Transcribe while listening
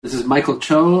This is Michael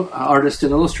Cho, artist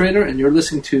and illustrator, and you're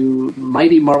listening to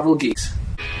Mighty Marvel Geeks.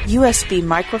 USB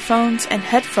microphones and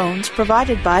headphones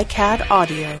provided by CAD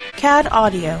Audio. CAD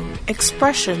Audio,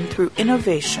 expression through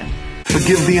innovation.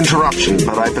 Forgive the interruption,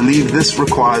 but I believe this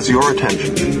requires your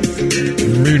attention.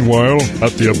 Meanwhile,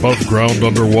 at the above-ground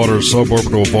underwater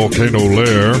suborbital volcano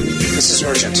lair... This is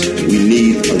urgent. We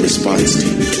need a response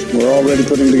team. We're already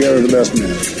putting together the best men.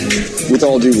 With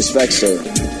all due respect, sir,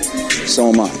 so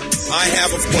am I. I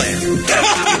have a plan.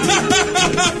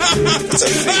 It's a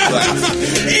fake laugh.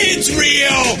 It's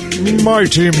real!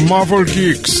 Mighty Marvel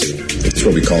Geeks. That's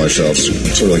what we call ourselves.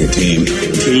 Sort of like a team.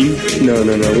 Team? No.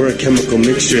 We're a chemical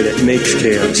mixture that makes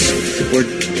chaos.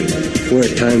 We're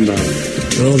a time bomb.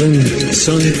 Well then,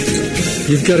 son,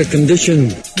 you've got a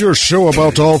condition. Your show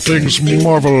about all things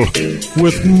Marvel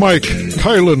with Mike,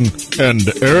 Kylan, and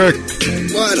Eric.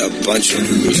 What a bunch of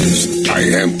losers. I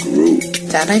am Groot.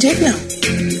 That I did know.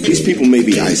 These people may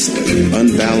be isolated,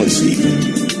 unbalanced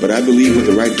even, but I believe with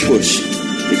the right push,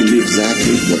 they can be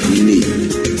exactly what we need.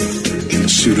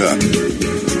 Suit up.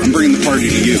 I'm bringing the party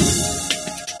to you.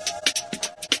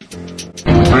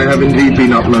 I have indeed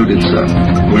been uploaded, sir.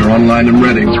 We're online and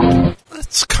ready.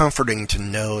 It's comforting to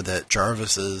know that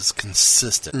Jarvis is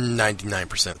consistent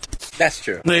 99%. That's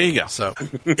true. There you go. So,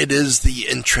 it is the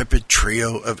intrepid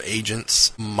trio of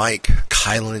agents, Mike,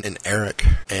 Kylan, and Eric.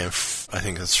 And I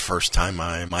think it's the first time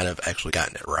I might have actually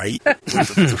gotten it right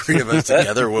with the three of us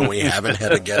together when we haven't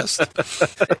had a guest.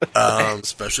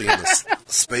 Especially in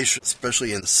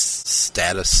the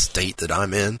status state that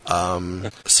I'm in.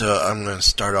 So, I'm going to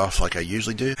start off like I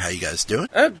usually do. How you guys doing?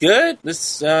 Good.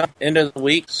 This end of the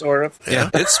week, sort of. Yeah,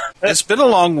 it's been a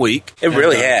long week. It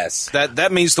really has.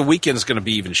 That means the weekend is going to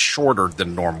be even shorter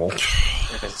than normal.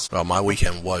 Well, my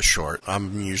weekend was short.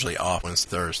 I'm usually off Wednesday,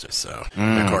 Thursday, so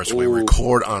of course we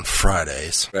record on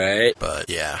Fridays, right? But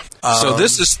yeah. So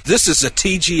this is a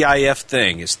TGIF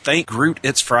thing. Is thank Groot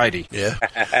it's Friday. Yeah.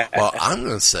 Well, I'm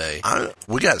gonna say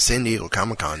we got San Diego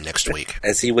Comic-Con next week,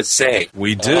 as he would say.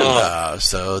 We do.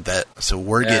 So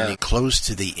we're getting close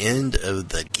to the end of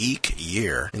the geek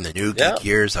year, and the new geek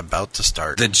year is about to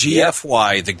start. The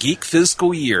GFY, the Geek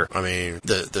Fiscal Year. I mean,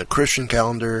 the Christian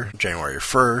calendar, January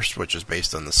 1st, which is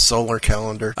based on the solar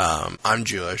calendar. I'm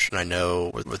Jewish, and I know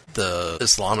with the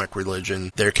Islamic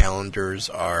religion, their calendars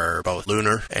are both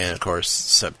lunar, and of course,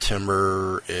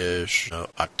 September-ish,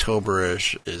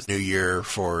 October-ish is New Year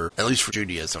at least for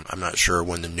Judaism. I'm not sure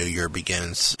when the New Year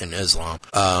begins in Islam.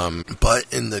 But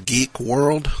in the geek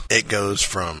world, it goes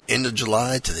from end of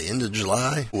July to the end of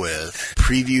July, with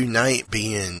preview night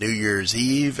being New Year's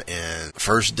Eve, and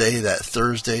first day, that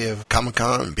Thursday of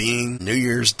Comic-Con, being New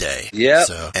Year's Day. Yeah.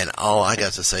 So, and all I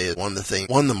got to say is one of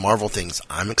the Marvel things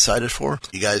I'm excited for.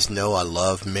 You guys know I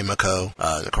love Mimico.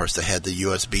 Of course, they had the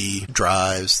USB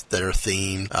drives that are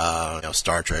themed,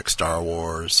 Star Trek, Star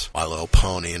Wars, My Little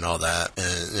Pony, and all that.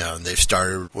 And they've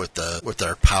started with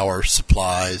their power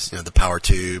supplies, the power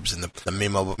tubes and the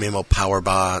Mimo power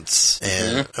bots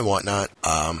and whatnot.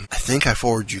 I think I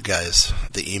forwarded you guys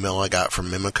the email I got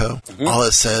from Mimico. All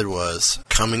it said was,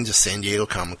 coming to San Diego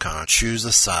Comic-Con, choose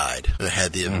a side. And it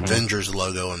had the Avengers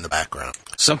logo in the background.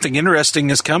 Something interesting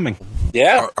is coming.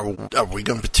 Yeah. Are we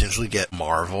going to potentially get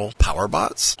Marvel power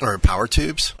bots or power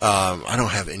tubes? I don't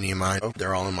have any in mine.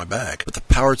 They're all in my bag. But the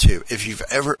power tube,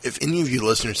 if any of you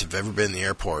listeners have ever been in the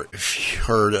airport, if you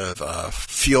heard of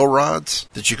fuel rods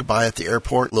that you could buy at the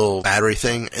airport, little battery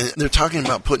thing, and they're talking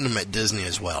about putting them at Disney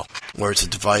as well, where it's a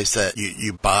device that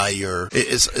you buy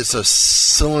it's a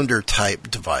cylinder type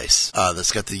device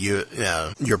that's got the your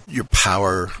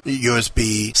power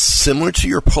USB, similar to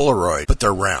your Polaroid, but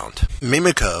they're round.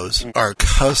 Mimicos are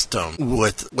custom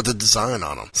with the design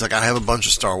on them. It's like I have a bunch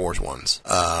of Star Wars ones,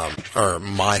 or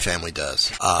my family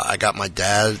does. I got my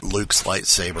dad Luke's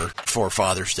lightsaber for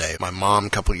Father's Day. My mom, a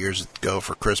couple years ago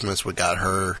for Christmas, we got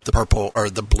her the purple or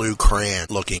the blue crayon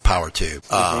looking power tube.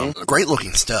 Great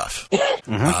looking stuff.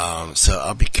 So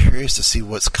I'll be curious to see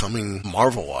what's coming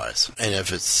Marvel wise, and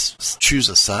if it's choose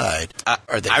a side. I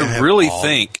really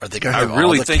think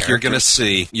you're going to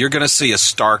see a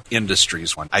Stark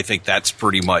Industries one. I think that's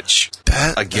pretty much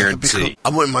a guarantee. Cool.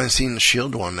 I wouldn't mind seeing the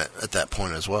Shield one at that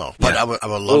point as well. But I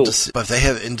would love to see. But if they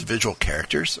have individual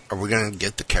characters, are we going to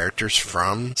get the characters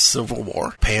from Civil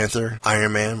War? Panther,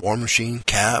 Iron Man, War Machine,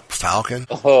 Cap, Falcon.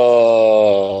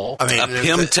 Oh, I mean,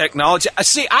 PIM technology.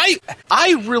 See,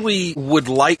 I really would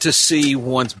like to see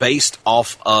ones based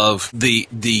off of the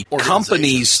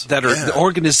companies that are the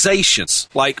organizations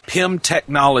like PIM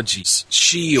Technologies,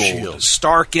 Shield,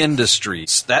 Stark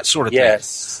Industries, that sort of thing.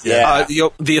 Yes. Yeah.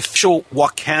 The official little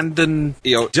Wakandan,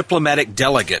 diplomatic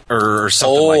delegate or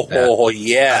something like that. Oh,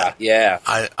 yeah, yeah.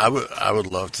 I would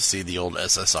love to see the old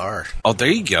SSR. Oh, there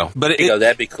you go. But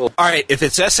that'd be cool. All right, if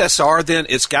it's SSR, then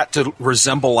it's got to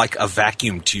resemble like a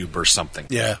vacuum tube or something.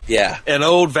 Yeah. Yeah. An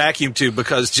old vacuum tube,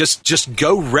 because just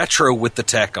go retro with the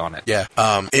tech on it. Yeah.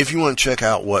 If you want to check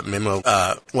out what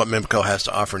Mimico has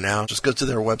to offer now, just go to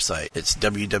their website. It's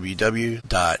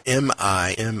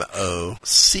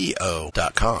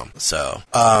www.mimoco.com. So,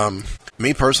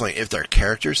 me personally, if they're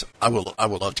characters, I would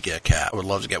love to get a Cap. I would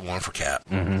love to get one for Cap.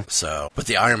 Mm-hmm. So, but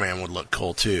the Iron Man would look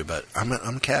cool too. But I'm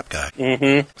a Cap guy.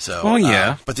 Mm-hmm. So, oh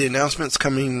yeah. But the announcement's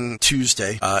coming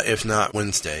Tuesday, if not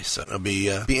Wednesday. So it'll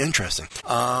be interesting.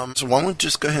 So why don't we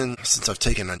just go ahead and, since I've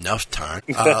taken enough time,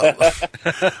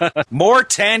 more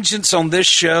tangents on this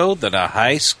show than a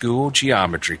high school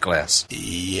geometry class.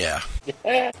 Yeah.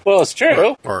 Well, it's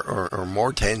true. Or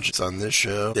more tangents on this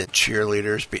show than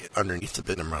cheerleaders be underneath the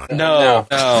bid run. No.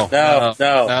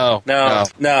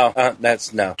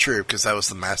 That's no. True, because that was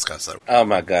the mascot. So. Oh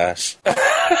my gosh.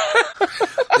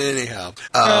 Anyhow,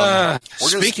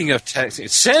 speaking of text,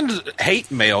 send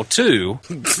hate mail too.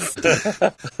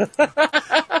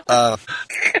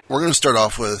 We're going to start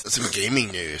off with some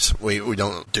gaming news. We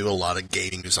don't do a lot of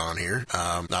gaming news on here.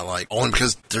 Only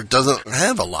because there doesn't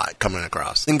have a lot coming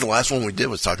across. I think the last one we did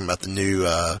was talking about the new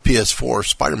PS4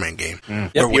 Spider-Man game.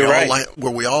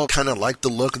 Where we all kind of liked the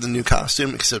look of the new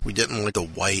costume, except we didn't like the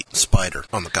white spider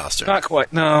on the costume. Not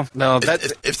quite. No.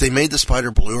 If they made the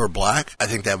spider blue or black, I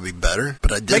think that would be better.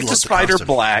 But I did make love the spider costume.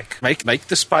 Black. Make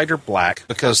the spider black,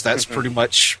 because that's pretty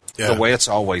much the way it's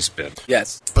always been.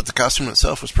 Yes. But the costume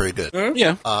itself was pretty good.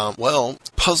 Yeah.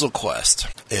 Puzzle Quest.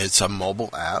 It's a mobile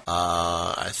app.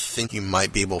 I think you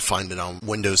might be able to find it on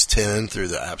Windows 10 through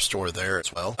the App Store there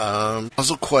as well.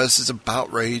 Puzzle Quest is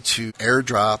about ready to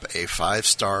airdrop a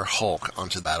 5-star Hulk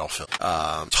onto the battlefield.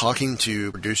 Talking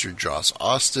to producer Joss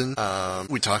Austin,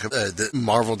 we talk about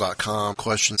Marvel.com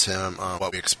questions him on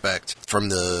what we expect from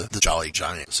the Jolly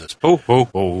Giant system.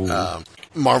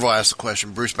 Marvel asked the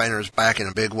question, Bruce Banner is back in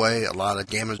a big way. A lot of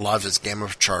his Gamma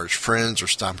Charge friends are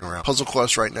stomping around Puzzle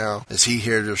Quest right now. Is he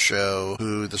here to show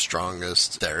who the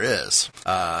strongest there is?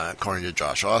 According to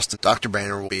Josh Austin, Dr.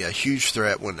 Banner will be a huge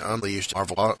threat when unleashed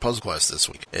Marvel Puzzle Quest this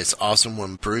week. It's awesome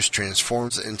when Bruce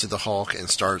transforms into the Hulk and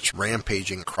starts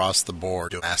rampaging across the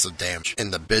board, doing massive damage.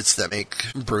 And the bits that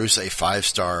make Bruce a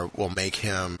 5-star will make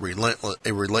him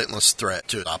a relentless threat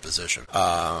to his opposition.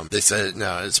 They said,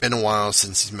 it's been a while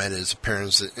since he's made his appearance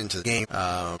into the game.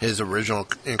 His original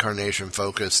incarnation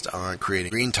focused on creating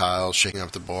green tiles, shaking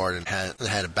up the board, and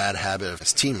had a bad habit of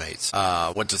his teammates.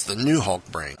 What does the new Hulk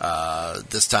bring?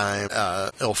 This time,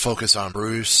 it'll focus on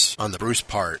the Bruce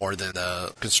part more than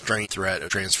the constraint threat of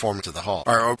transforming to the Hulk.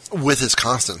 Or with his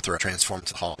constant threat, transforming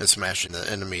to the Hulk and smashing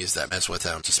the enemies that mess with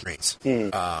him to smithereens.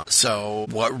 So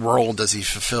what role does he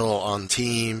fulfill on the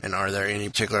team, and are there any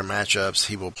particular matchups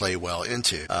he will play well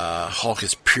into? Hulk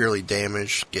is purely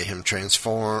damaged. Get him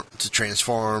transform,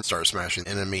 start smashing the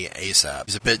enemy ASAP.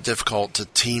 He's a bit difficult to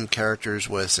team characters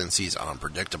with since he's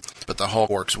unpredictable, but the Hulk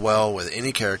works well with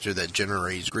any character that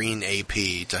generates green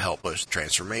AP to help push the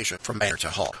transformation from Banner to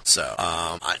Hulk. So,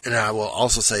 I will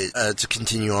also say, to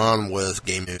continue on with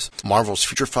game news, Marvel's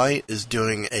Future Fight is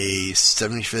doing a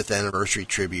 75th anniversary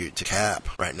tribute to Cap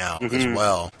right now as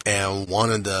well, and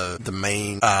one of the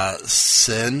main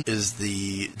sin is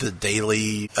the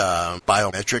daily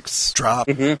biometrics drop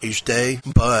each day,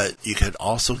 but you could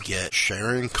also get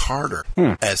Sharon Carter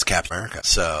as Captain America.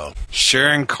 So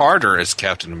Sharon Carter as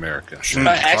Captain America. It's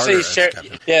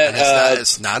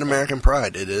not American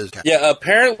Pride. It is. Captain. Yeah,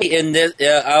 apparently in this,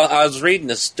 I was reading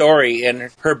the story,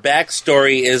 and her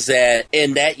backstory is that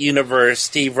in that universe,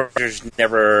 Steve Rogers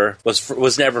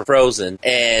was never frozen,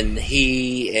 and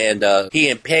he and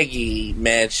Peggy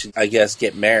managed to, I guess,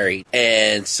 get married,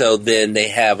 and so then they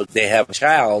have a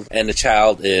child, and the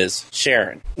child is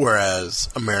Sharon. Whereas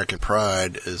American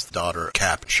Pride is the daughter of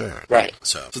Cap and Sharon. Right.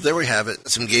 So there we have it.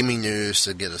 Some gaming news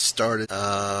to get us started.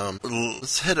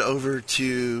 Let's head over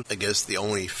to, I guess, the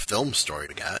only film story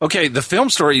we got. Okay, the film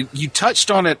story, you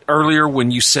touched on it earlier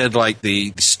when you said, like,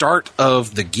 the start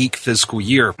of the geek fiscal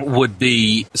year would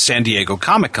be San Diego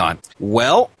Comic-Con.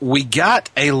 Well, we got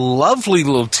a lovely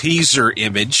little teaser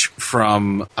image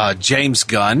from James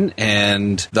Gunn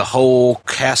and the whole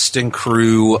cast and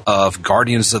crew of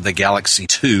Guardians of the Galaxy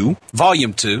 2,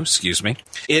 Volume 2, excuse me.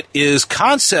 It is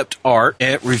concept art.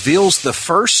 It reveals the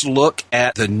first look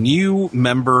at the new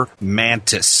member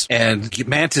Mantis, and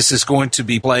Mantis is going to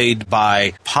be played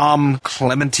by Pom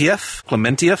Clementieff.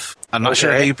 I'm not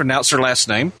sure how you pronounce her last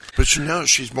name. But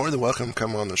she's more than welcome to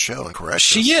come on the show and correct us.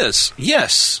 She is,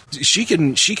 yes. She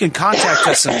can contact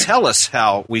us and tell us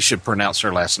how we should pronounce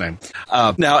her last name.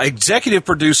 Now, executive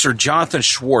producer Jonathan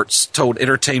Schwartz told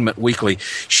Entertainment Weekly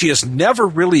she has never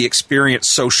really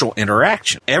experienced social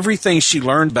interaction. Everything she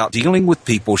learned about dealing with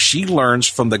people, she learns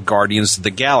from the Guardians of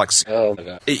the Galaxy. Oh, my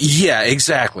God. Yeah,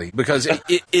 exactly. Because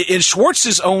in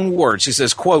Schwartz's own words, he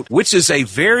says, quote, which is a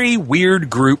very weird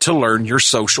group to learn your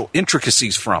social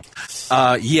intricacies from.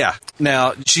 Yeah.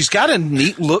 Now, she's got a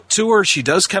neat look to her. She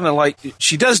does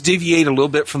deviate a little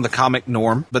bit from the comic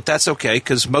norm, but that's okay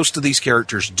because most of these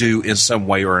characters do in some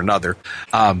way or another.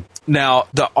 Now,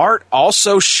 the art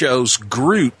also shows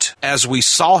Groot as we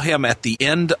saw him at the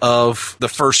end of the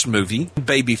first movie,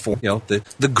 baby form, the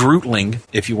Grootling,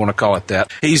 if you want to call it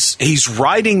that. He's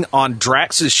riding on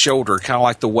Drax's shoulder, kind of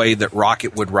like the way that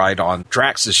Rocket would ride on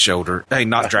Drax's shoulder. Hey,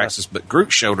 not Drax's, but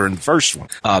Groot's shoulder in the first one.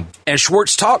 And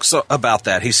Schwartz talks about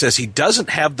that. He says he doesn't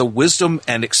have the wisdom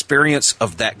and experience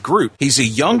of that Groot. He's a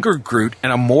younger Groot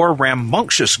and a more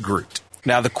rambunctious Groot.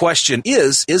 Now, the question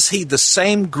is he the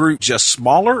same Groot, just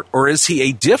smaller, or is he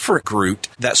a different Groot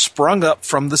that sprung up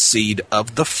from the seed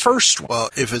of the first one? Well,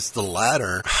 if it's the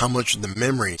latter, how much of the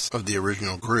memories of the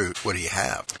original Groot would he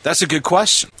have? That's a good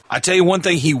question. I tell you one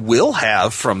thing he will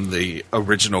have from the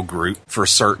original Groot, for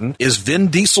certain, is Vin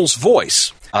Diesel's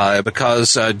voice.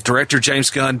 Because director James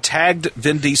Gunn tagged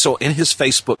Vin Diesel in his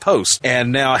Facebook post.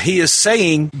 And now he is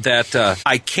saying that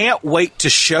I can't wait to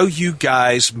show you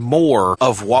guys more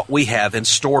of what we have in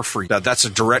store for you. Now, that's a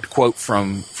direct quote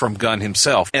from Gunn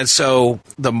himself. And so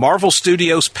the Marvel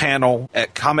Studios panel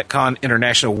at Comic-Con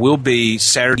International will be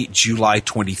Saturday, July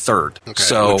 23rd. Okay,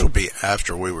 so, which will be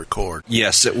after we record.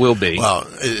 Yes, it will be. Well,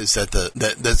 is that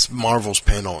that's Marvel's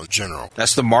panel in general?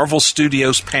 That's the Marvel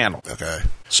Studios panel. Okay.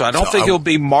 So I don't think it'll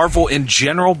be Marvel in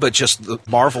general, but just the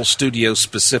Marvel Studios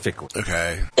specifically.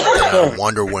 Okay. And I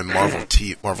wonder when Marvel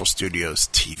Studios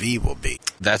TV will be.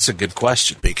 That's a good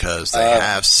question. Because they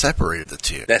have separated the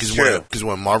two. That's true. Because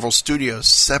when Marvel Studios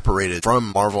separated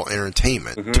from Marvel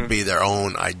Entertainment to be their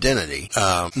own identity,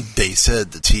 they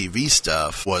said the TV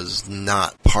stuff was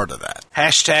not part of that.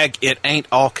 Hashtag it ain't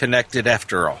all connected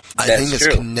after all. I think it's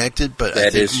connected, but that I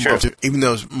think is true. Even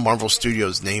though Marvel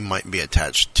Studios' name might be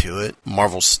attached to it,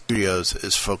 Marvel Studios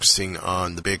is focusing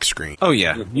on the big screen. Oh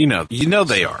yeah, you know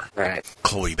they are. Right.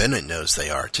 Chloe Bennett knows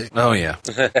they are too. Oh yeah.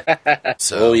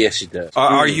 Oh yes, she does.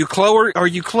 Are you Chloe? Are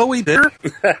you Chloe Bitter?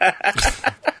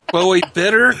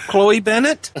 Chloe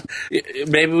Bennett?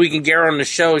 Maybe we can get her on the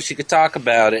show and she could talk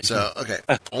about it. So, okay.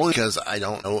 Only because I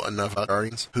don't know enough about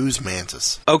Guardians. Who's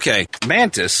Mantis? Okay.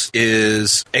 Mantis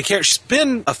is a character. She's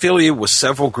been affiliated with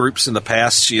several groups in the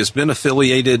past. She has been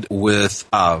affiliated with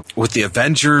the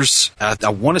Avengers. I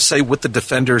want to say with the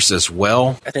Defenders as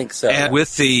well. I think so. And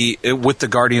with the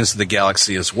Guardians of the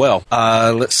Galaxy as well.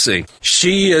 Let's see.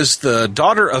 She is the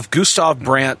daughter of Gustav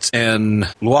Brandt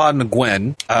and Lua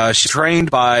Nguyen. She's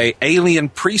trained by alien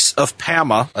priests of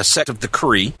Pama, a sect of the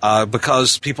Kree,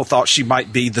 because people thought she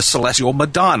might be the celestial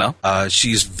Madonna.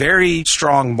 She's very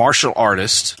strong martial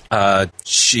artist.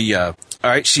 She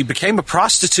became a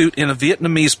prostitute in a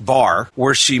Vietnamese bar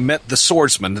where she met the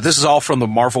swordsman. This is all from the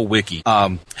Marvel Wiki.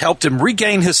 Helped him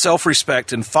regain his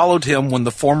self-respect and followed him when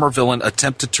the former villain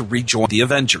attempted to rejoin the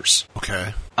Avengers.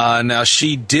 Okay. Now,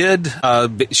 she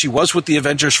was with the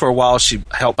Avengers for a while. She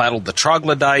helped battle the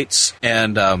Troglodytes,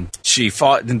 and she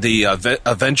fought in the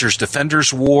Avengers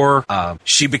Defenders War.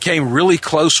 She became really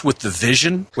close with the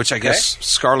Vision, which I guess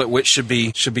Scarlet Witch should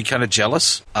be kind of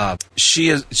jealous. She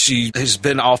has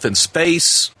been off in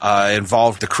space,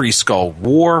 involved the Kree Skull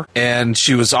War, and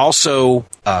she's also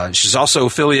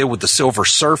affiliated with the Silver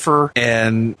Surfer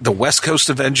and the West Coast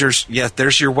Avengers. Yeah,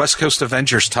 there's your West Coast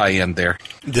Avengers tie-in there.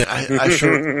 I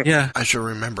should. Yeah. I should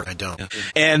remember. I don't.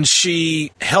 And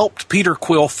she helped Peter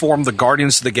Quill form the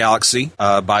Guardians of the Galaxy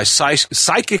by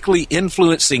psychically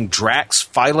influencing Drax,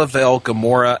 Phyla-Vell,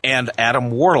 Gamora, and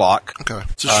Adam Warlock. Okay.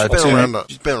 So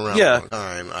she's been around a long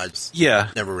time. I just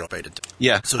never really paid attention.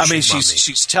 Yeah. So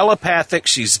she's telepathic.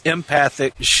 She's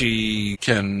empathic. She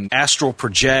can astral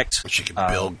project. She can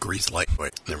build grease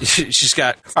lightweight. She's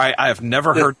got, I have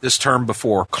never heard this term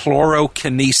before,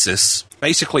 chlorokinesis.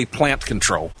 basically plant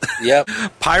control. Yep.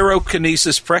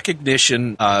 Pyrokinesis,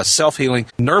 precognition, self-healing,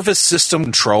 nervous system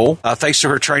control. Thanks to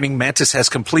her training, Mantis has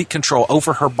complete control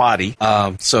over her body.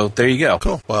 So there you go.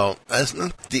 Cool. Well, that's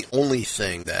not the only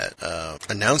thing that,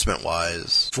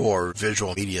 announcement-wise, for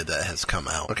visual media that has come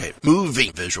out. Okay,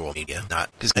 moving visual media.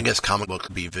 Not, because I guess comic book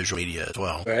could be visual media as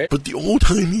well. Right. But the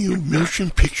old-timey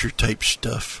motion picture type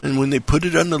stuff. And when they put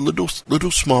it on the little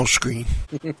small screen.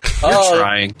 You're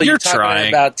trying. So You're talking trying.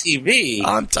 about TV.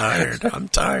 I'm tired.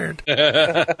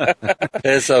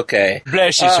 It's okay.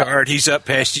 Bless his heart. He's up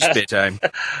past his bedtime.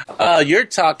 You're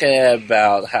talking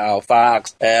about how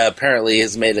Fox apparently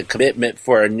has made a commitment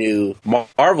for a new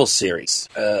Marvel series,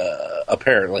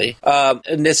 apparently.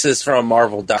 And this is from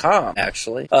Marvel.com,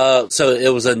 actually. So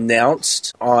it was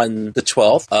announced on the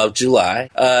 12th of July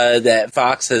that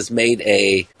Fox has made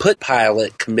a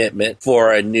pilot commitment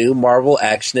for a new Marvel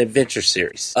action-adventure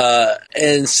series.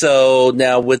 And so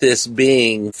now with this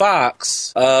being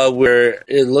Fox, where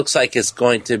it looks like it's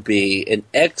going to be an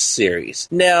X series.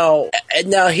 Now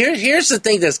here's the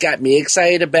thing that's got me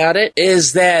excited about it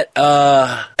is that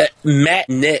Matt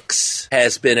Nix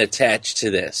has been attached to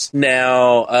this.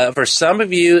 Now, for some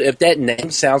of you, if that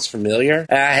name sounds familiar,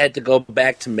 I had to go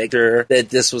back to make sure that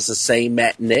this was the same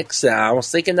Matt Nix that I was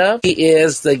thinking of. He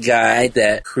is the guy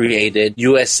that created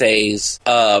USA's,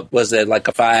 was it like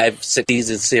a 5-6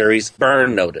 season series,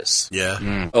 Burn Notice.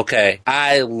 Yeah. Okay.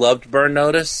 I loved Burn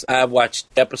Notice. I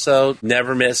watched the episode,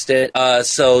 never missed it.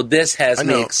 So this has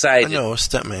me excited. I know a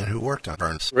stuntman who worked on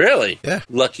Burns. Really? Yeah.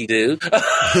 Lucky dude.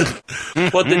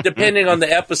 Well, depending on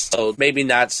the episode, maybe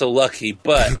not so lucky,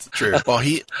 but... True. Well,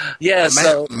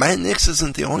 Matt Nix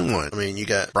isn't the only one. I mean, you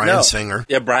got Bryan Singer.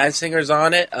 Yeah, Bryan Singer's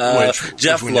on it.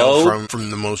 Jeff we Loeb. know from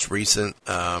the most recent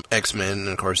X-Men, and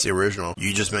of course the original.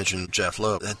 You just mentioned Jeff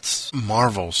Loeb. That's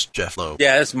Marvel's Jeff Loeb.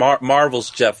 Yeah, it's Marvel's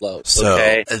Jeff Loeb. So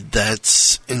okay.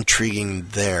 That's intriguing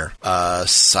there.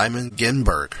 Simon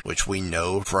Kinberg, which we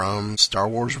know from Star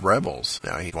Wars Rebels.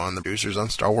 Now he's one of the producers on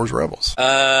Star Wars Rebels.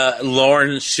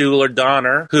 Lauren Schuler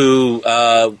Donner, who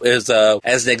is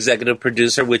as an executive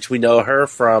producer, which we know her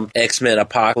from X-Men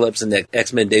Apocalypse and the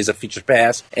X-Men Days of Future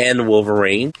Past and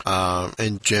Wolverine.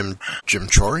 And Jim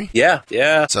Chory? Yeah.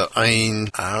 So, I mean,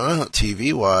 I don't know,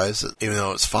 TV-wise, even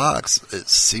though it's Fox, it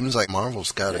seems like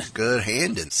Marvel's got a good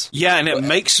hand in it. Yeah, and it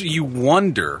makes you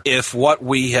wonder if what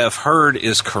we have heard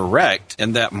is correct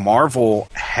and that Marvel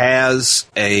has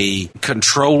a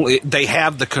control, they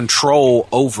have the control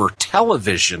over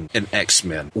television in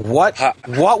X-Men. What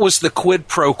was the quid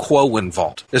pro quo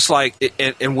involved? It's like,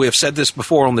 and we have said this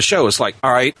before on the show, it's like,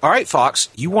 all right, Fox,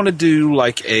 you want to do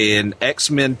like an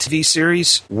X-Men TV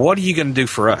series? What are you going to do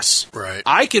for us? Right.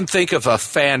 I can think of a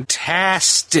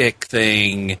fantastic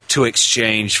thing to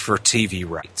exchange for TV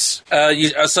rights.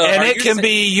 It can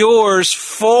be yours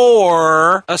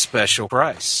for a special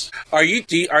price. Are you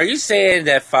saying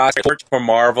that Fox worked for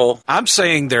Marvel? I'm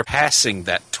saying they're passing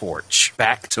that torch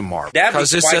back to Marvel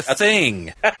because it's a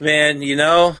thing. Man, you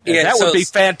know, that would be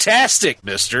fantastic,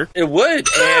 mister. It would.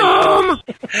 And,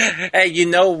 hey, you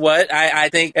know what? I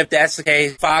think if that's the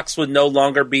case, Fox would no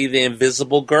longer be the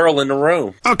invisible girl in the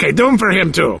room. Okay, do them for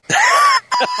him too.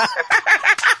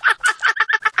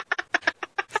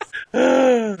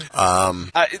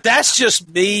 That's just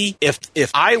me.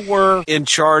 If I were in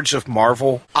charge of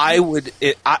Marvel, I would.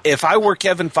 If I were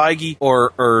Kevin Feige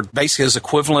or basically his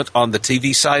equivalent on the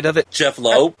TV side of it, Jeff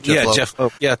Loeb. Jeff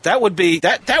Loeb. Yeah, that would be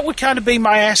that would kind of be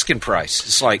my asking price.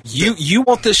 It's like you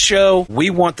want this show, we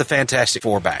want the Fantastic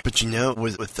Four back. But you know,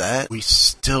 with that, we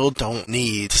still don't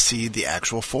need to see the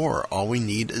actual four. All we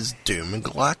need is Doom and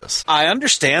Galactus. I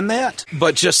understand that,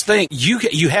 but just think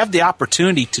you have the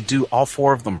opportunity to do all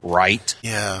four of them right.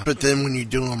 Yeah, but then when you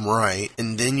do them right,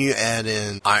 and then you add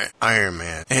in Iron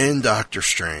Man and Doctor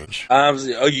Strange,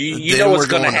 you know what's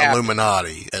going to happen.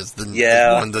 Illuminati as one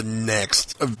of the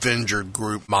next Avenger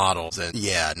group models, and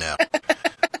no.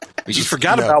 You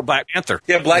forgot about Black Panther.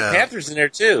 Yeah, Black Panther's in there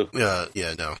too. No.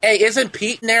 Hey, isn't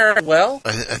Pete in there as well?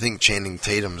 I think Channing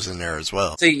Tatum's in there as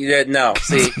well. See, no.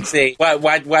 See,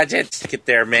 why'd you take it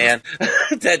there, man?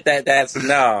 That's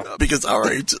no. Because I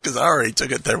already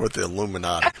took it there with the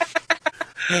Illuminati.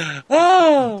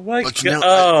 Oh my god! You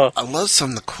know, I love some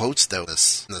of the quotes though in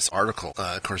this article.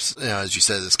 Of course, as you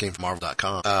said, this came from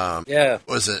Marvel.com.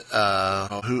 Was it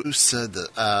who said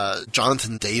that?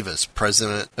 Jonathan Davis,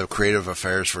 president of creative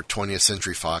affairs for 20th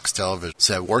Century Fox Television,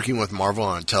 said working with Marvel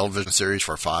on a television series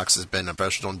for Fox has been a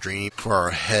professional dream for our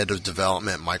head of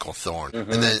development, Michael Thorne.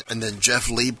 Mm-hmm. And then Jeff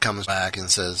Lieb comes back and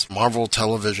says Marvel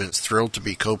Television is thrilled to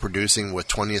be co-producing with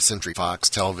 20th Century Fox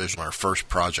Television, our first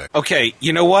project. Okay,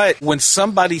 you know what? When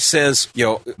somebody somebody says,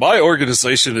 my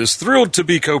organization is thrilled to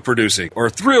be co-producing or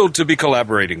thrilled to be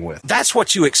collaborating with, that's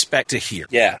what you expect to hear.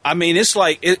 Yeah. I mean, it's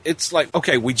like,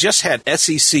 okay, we just had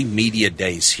SEC Media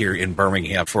Days here in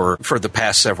Birmingham for the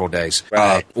past several days,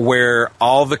 right, where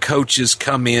all the coaches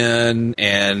come in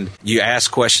and you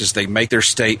ask questions, they make their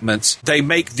statements. They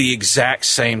make the exact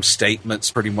same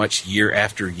statements pretty much year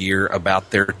after year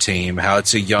about their team, how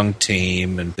it's a young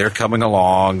team and they're coming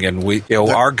along and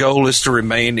our goal is to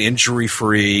remain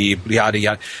injury-free, yada,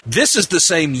 yada. This is the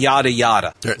same yada,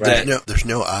 yada. There's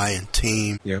no I in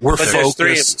team. Yeah, we're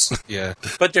focused.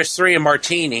 But there's 3 in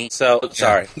Martini, so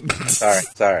sorry.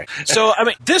 Sorry. So, I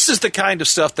mean, this is the kind of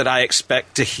stuff that I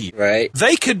expect to hear. Right.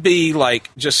 They could be like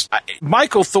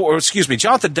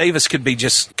Jonathan Davis could be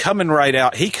just coming right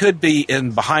out. He could be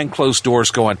in behind closed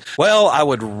doors going, well, I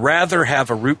would rather have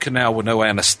a root canal with no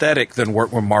anesthetic than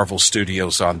work with Marvel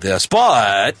Studios on this.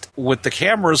 But with the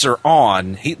cameras are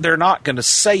on, they're not going to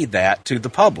say that to the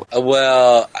public.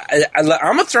 Well, I'm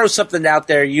going to throw something out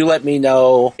there. You let me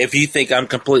know if you think I'm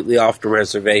completely off the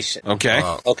reservation. Okay.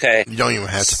 Okay. You don't even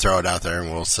have to throw it out there,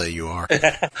 and we'll say you are.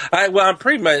 I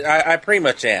pretty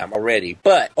much am already.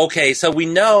 But okay, so we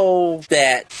know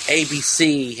that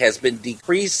ABC has been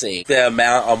decreasing the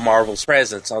amount of Marvel's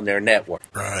presence on their network.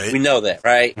 Right. We know that,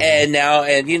 right?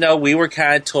 Mm-hmm. And we were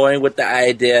kind of toying with the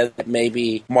idea that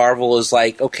maybe Marvel is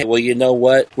like, okay, well, you know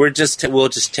what? We'll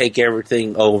just take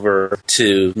everything over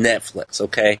to Netflix.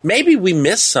 Okay, maybe we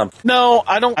missed something. No,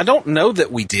 I don't know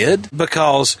that we did,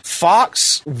 because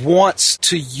Fox wants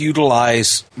to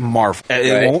utilize Marvel. Right.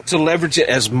 It wants to leverage it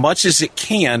as much as it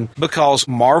can because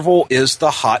Marvel is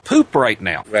the hot poop right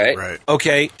now. Right.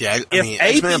 Okay. Yeah, I mean,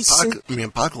 X-Men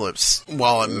Apocalypse,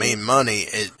 while it made money,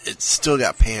 it still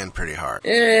got panned pretty hard.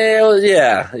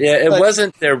 Yeah. It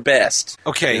wasn't their best.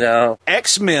 Okay. You know?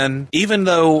 X-Men, even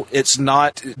though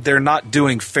they're not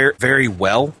doing very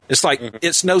well. It's like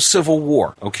it's no Civil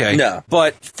War. Okay. No.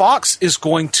 But Fox is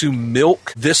going to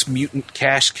milk this mutant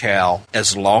cash cow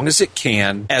as long as it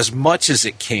can, as much as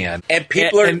it can, and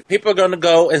people are going to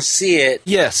go and see it.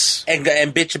 Yes. And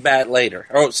bitch about it later.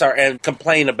 Oh, sorry, and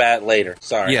complain about it later.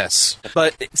 Sorry. Yes.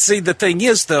 But see, the thing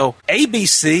is, though,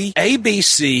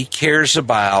 ABC cares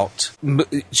about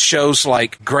shows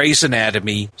like Grey's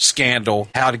Anatomy, Scandal,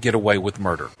 How to Get Away with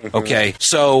Murder. Mm-hmm. Okay.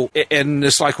 So, and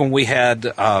it's like when we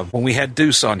had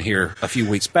Deuce on here a few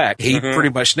weeks back, he pretty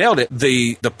much nailed it.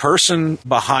 The person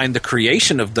behind the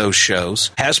creation of those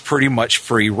shows has pretty much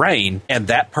free reign, and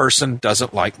that person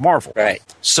doesn't like Marvel. Right.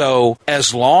 So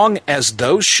as long as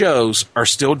those shows are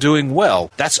still doing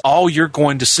well, that's all you're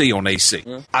going to see on AC.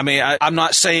 Mm-hmm. I mean, I'm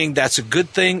not saying that's a good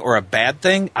thing or a bad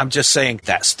thing. I'm just saying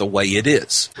that's the way it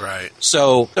is. Right.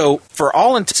 So for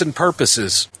all intents and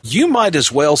purposes, you might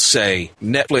as well say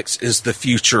Netflix is the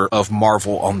future of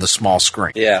Marvel on the small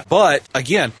screen. Yeah. But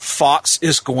again, Fox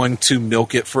is going to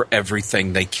milk it for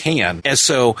everything they can. And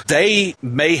so they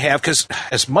may have, because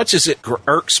as much as it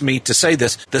irks me to say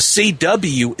this, the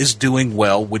CW is doing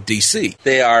well with DC.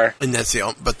 They are. And that's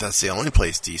the only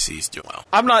place DC's doing well.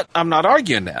 I'm not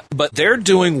arguing that, but they're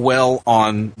doing well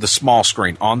on the small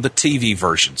screen, on the TV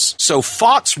versions. So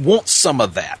Fox wants some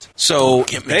of that. So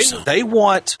they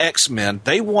want X-Men,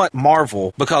 they want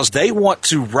Marvel, because they want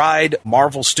to ride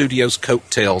Marvel Studios'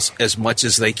 coattails as much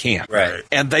as they can. Right.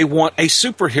 And they want a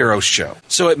superhero show.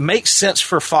 So it makes sense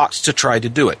for Fox to try to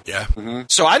do it. Yeah. Mm-hmm.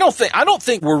 So I don't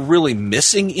think we're really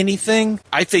missing anything.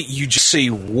 I think you just see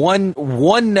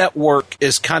one network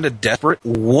is kind of desperate.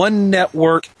 One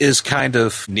network is kind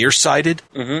of nearsighted.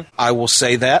 Mm-hmm. I will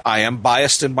say that. I am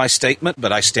biased in my statement,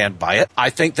 but I stand by it. I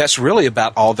think that's really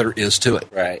about all there is to it.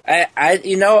 Right.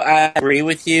 I agree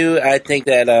with you. I think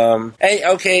that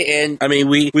and I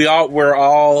mean we're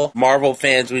all Marvel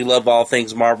fans. We love all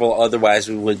things Marvel. Otherwise,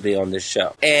 we wouldn't be on this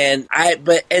show. And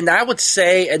I would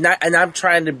say, and I'm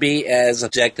trying to be as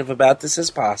objective about this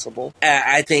as possible.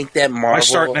 I think that Marvel. I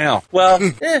start now. Well,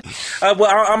 I'm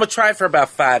gonna try for about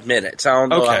 5 minutes. I don't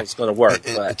know how it's gonna work,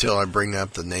 but until I bring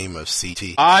up the name of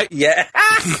CT. Yeah.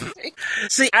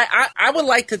 See, I would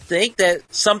like to think that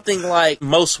something like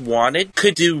Most Wanted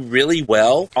could do really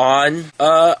well on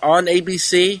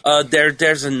ABC.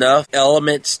 There's enough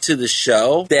elements to the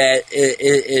show that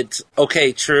it's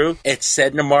okay. True, it's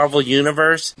set in the Marvel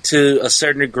universe to a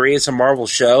certain degree. It's a Marvel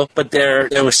show, but there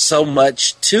was so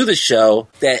much to the show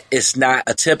that it's not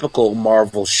a typical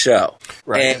Marvel show.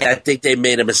 Right. And I think they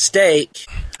made a mistake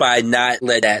by not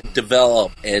letting that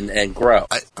develop and grow.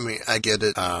 I mean, I get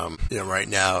it. Right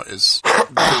now is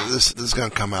this is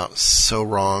going to come out so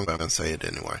wrong, but I'm going to say it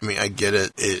anyway. I mean, I get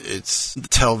it. It's the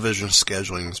television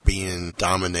scheduling is being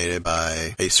dominated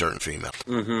by a certain female.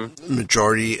 Mm-hmm.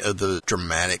 Majority of the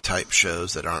dramatic type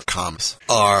shows that aren't comedies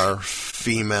are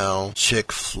female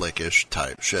chick flickish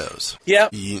type shows. Yeah.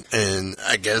 And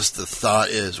I guess the thought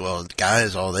is, well,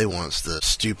 guys, all they want is the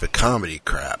stupid comedy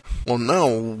crap. Well,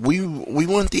 no, we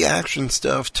want the action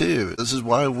stuff too. This is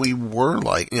why we were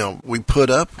we put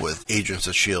up with Agents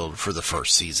of S.H.I.E.L.D. for the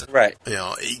first season. Right.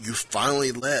 You finally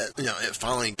it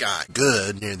finally got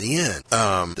good near the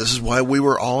end. This is why we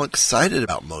were all excited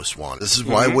about Most Wanted. This is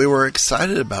why we were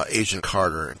excited about Agent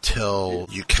Carter until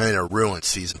you kind of ruined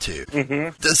season 2.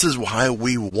 Mm-hmm. This is why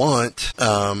we want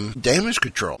Damage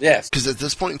Control. Yes. Because at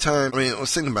this point in time, I mean,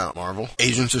 let's think about Marvel.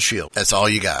 Agents of S.H.I.E.L.D. That's all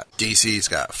you got. DC's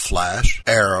got Flash,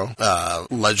 Arrow,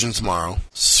 Legends of Tomorrow,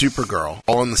 Supergirl,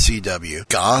 all in the CW.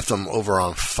 Gotham over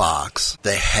on Fox.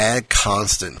 They had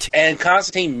Constantine. And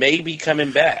Constantine may be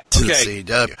coming back. To the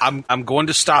CW. I'm going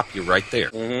to stop you right there.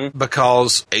 Mm-hmm.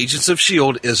 Because Agents of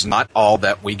S.H.I.E.L.D. is not all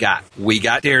that we got. We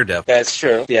got Daredevil. That's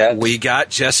true. Yeah. We got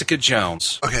Jessica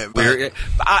Jones. Okay.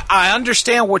 I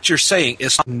understand what you're saying.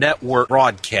 It's network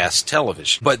broadcast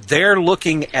television. But they're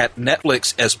looking at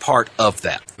Netflix as part of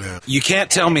that. Yeah. You can't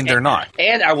tell me they're not.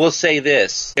 And I will say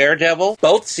this. Daredevil,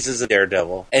 both seasons of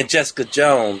Daredevil, and Jessica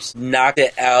Jones knocked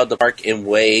it out of the park in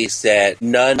ways that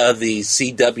none of the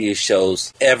CW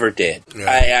shows ever did.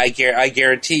 Yeah. I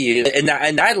guarantee you. And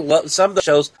I love some of the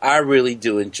shows I really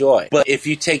do enjoy. But if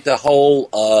you take the whole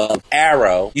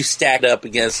Arrow, you stack it up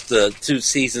against the 2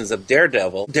 seasons of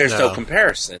Daredevil, there's no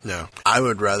comparison. No. I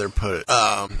would rather put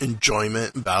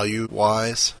enjoyment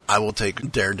value-wise, I will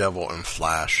take Daredevil and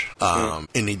Flash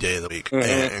any day of the week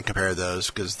and compare those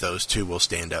because those two will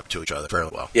stand up to each other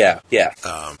fairly well. Yeah.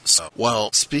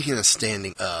 Speaking of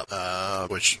standing up,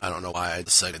 which I don't know why I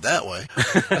decided that way,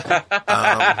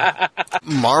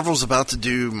 Marvel's about to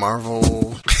do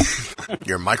Marvel...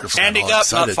 Your microphone. Standing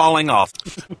up, not falling off.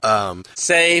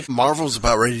 Save. Marvel's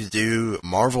about ready to do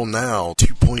Marvel Now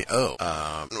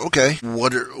 2.0. Okay,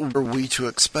 what are we to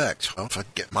expect? Well, if I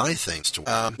can get my things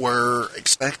to we're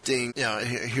expecting,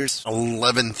 here's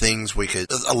 11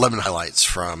 highlights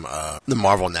from the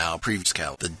Marvel Now previous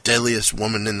cal. The Deadliest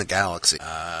Woman in the Galaxy,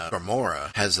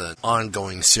 Gamora, has an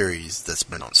ongoing series that's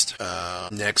been announced.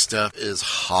 Next up is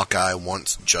Hawkeye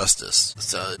Wants Justice.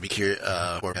 So be here,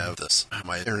 we have this.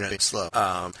 My internet is slow.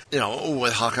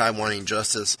 With Hawkeye wanting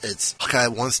justice, it's Hawkeye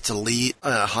wants to lead.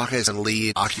 Hawkeye's going to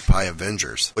lead Occupy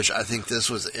Avengers, which I think this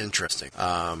was interesting.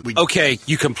 Okay,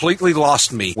 you completely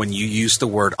lost me when you used the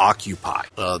word occupy.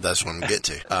 That's what I'm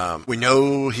getting to. We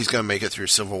know he's going to make it through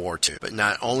Civil War 2, but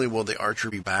not only will the Archer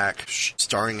be back,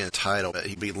 starring in a title, but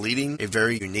he'll be leading a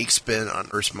very unique spin on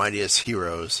Earth's Mightiest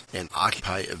Heroes and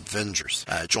Occupy Avengers.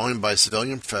 Joined by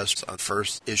civilian professors on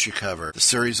first issue cover, the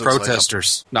series looks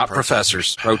protesters, not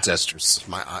professors, protesters.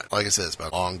 Like I said, it's been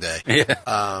a long day. Yeah.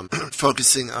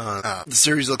 Focusing on the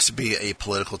series looks to be a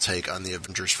political take on the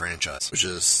Avengers franchise, which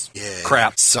is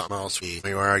crap. Something else. We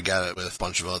already got it with a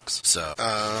bunch of others. So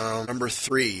number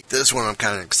 3, this one I'm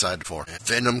kind of excited for.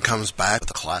 Venom comes back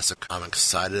with a classic. I'm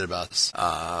excited about this.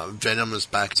 Venom is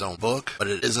back in his own book, but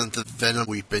it isn't the Venom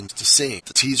we've been to seeing.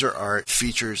 The teaser art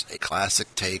features a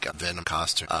classic take on Venom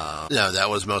costume. That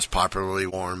was most popularly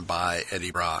worn by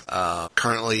Eddie Brock.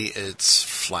 Currently, it's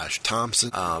Flash Thompson,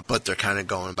 but they're kind of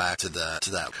going back to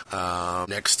that.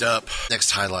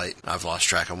 Next highlight. I've lost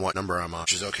track on what number I'm on,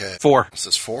 which is okay. 4. Is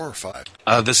this 4 or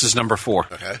 5? This is number 4.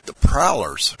 Okay. The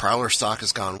Prowlers. Prowler stock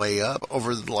has gone way up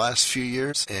over the last few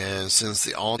years, and since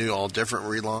the all-new, all-different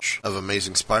relaunch of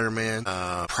Amazing Spider-Man,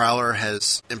 Prowler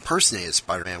has impersonated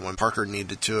Spider-Man when Parker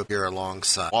needed to appear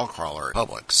alongside Wallcrawler in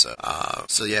public. So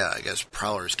yeah, I guess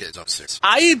Prowler's getting up serious.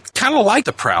 I kind of like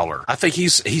the Prowler. I think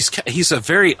he's a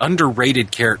very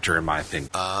underrated character in my opinion.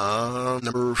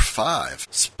 Number 5,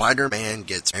 Spider-Man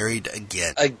gets married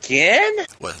again. Again?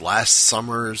 With last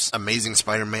summer's Amazing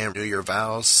Spider-Man Renew Your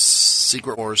Vows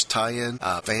Secret Wars tie-in,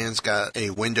 fans got a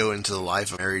window into the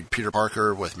life of married Peter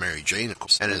Parker with Mary Jane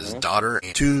Nichols and his daughter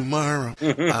tomorrow.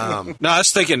 No, I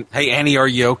was thinking, hey Annie, are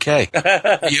you okay?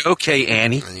 Are you okay,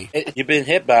 Annie? You've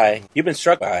been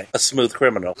struck by a smooth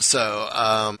criminal. So,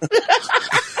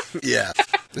 yeah.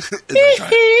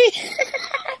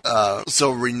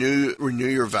 So renew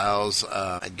your vows.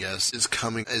 I guess is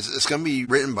coming. It's going to be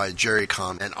written by Jerry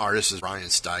Kahn and artist is Ryan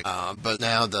Steig. But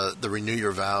now the Renew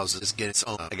Your Vows is getting its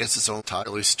own, I guess, its own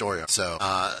title, at least story. So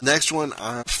next one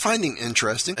I'm finding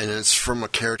interesting, and it's from a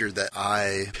character that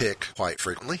I pick quite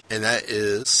frequently, and that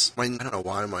is I don't know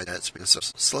why my dad's being so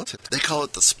slow. They call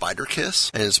it the Spider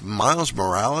Kiss, and it's Miles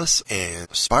Morales and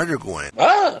Spider-Gwen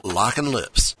locking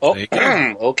lips. Oh,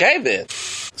 okay then.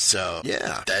 So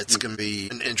yeah, that's gonna be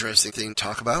an interesting thing to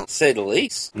talk about, to say the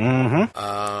least.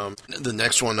 Mm-hmm. The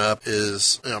next one up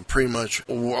is pretty much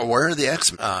where are the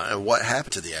X-Men and what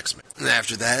happened to the X-Men. And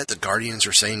after that, the Guardians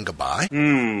are saying goodbye.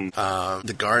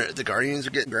 The Guardians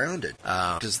are getting grounded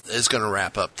because it's going to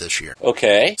wrap up this year.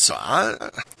 Okay. So I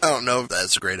don't know if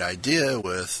that's a great idea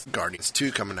with Guardians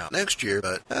 2 coming out next year,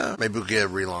 but maybe we'll get a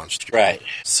relaunch. Right.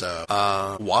 So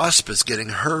Wasp is getting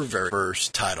her very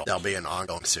first title. That'll be an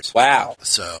ongoing series. Wow.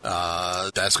 So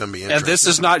that's going to be interesting. And this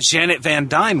is not Janet Van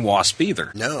Dyne Wasp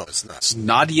either. No, it's not. It's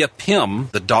Nadia Pym,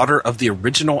 the daughter of the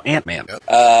original Ant-Man.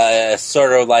 Yep.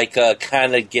 Sort of like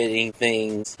kind of getting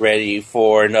things ready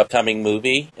for an upcoming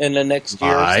movie in the next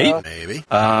year or so. Maybe.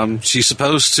 She's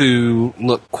supposed to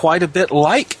look quite a bit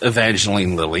like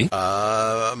Evangeline Lilly.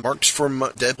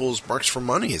 Deadpool's Marks for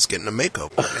Money is getting a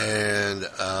makeover. And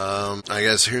I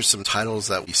guess here's some titles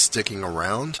that will be sticking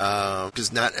around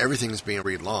because not everything is being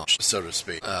relaunched, so to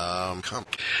speak.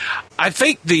 I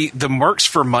think the Mercs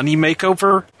for Money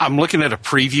makeover, I'm looking at a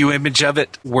preview image of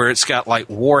it where it's got like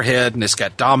Warhead and it's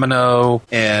got Domino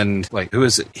and like who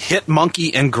is it? Hit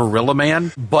Monkey and Gorilla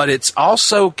Man, but it's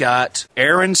also got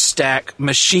Aaron Stack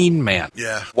Machine Man.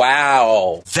 Yeah.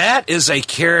 Wow. That is a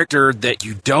character that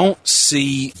you don't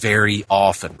see very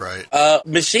often. Right.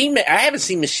 Machine Man, I haven't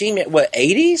seen Machine Man, what,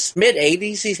 80s?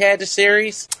 Mid-80s he's had the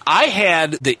series? I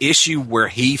had the issue where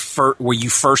where you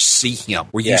first see him,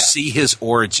 where you see his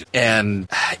origin. And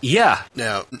yeah.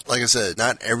 Now, like I said,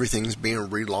 not everything's being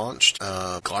relaunched.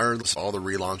 Regardless of all the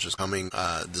relaunches coming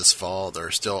this fall, there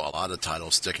are still a lot of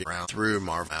titles sticking around through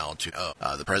Marvel to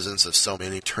the presence of so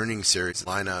many turning series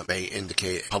lineup may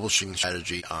indicate a publishing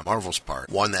strategy on Marvel's part,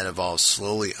 one that involves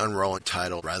slowly unrolling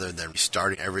title rather than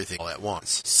restarting everything all at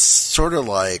once. Sort of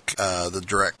like the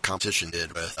direct competition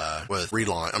did with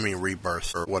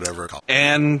Rebirth or whatever it's called.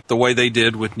 And the way they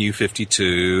did with New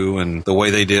 52 and the way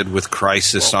they did with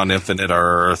Crisis on Infinite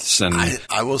Earths. And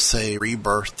I will say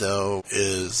Rebirth, though,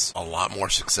 is a lot more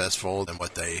successful than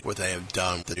what they have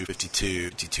done with the New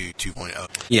 52, 2.0.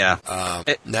 Yeah.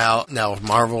 Now if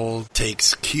Marvel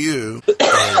takes Q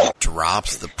and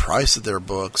drops the price of their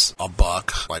books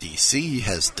 $1, like DC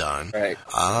has done, right.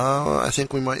 I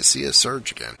think we might see a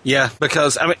surge again. Yeah,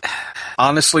 because,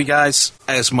 honestly, guys,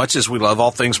 as much as we love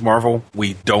all things Marvel,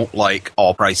 we don't like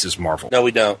all prices Marvel. No,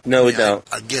 we don't. We don't.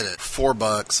 I get it.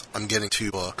 $4, I'm getting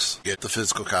 2 books. Get the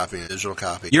physical copy and the digital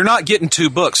copy. You're not getting 2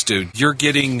 books, dude. You're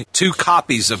getting 2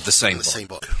 copies of the same book. Same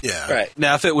book. Yeah. Right.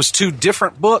 Now, if it was 2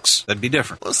 different books, that'd be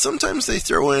different. Well, sometimes they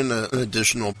throw in an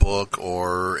additional book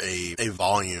or a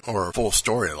volume or a full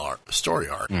story arc.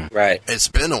 Right. It's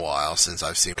been a while since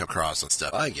I've seen come across and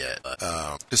stuff I get.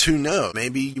 Because who knows?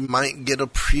 Maybe you might get a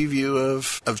preview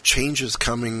of changes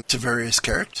coming to various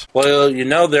characters. Well,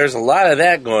 there's a lot of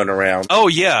that going around. Oh,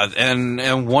 yeah.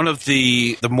 And one of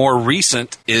the more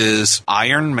recent is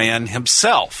Iron Man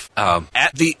himself.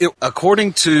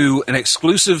 According to an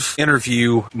exclusive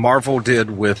interview Marvel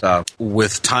did with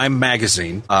Time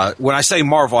Magazine, when I say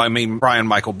Marvel, I mean Brian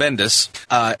Michael Bendis,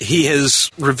 he has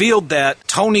revealed that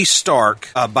Tony Stark,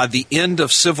 by the end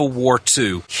of Civil War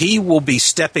II, he will be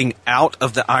stepping out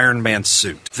of the Iron Man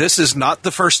suit. This is not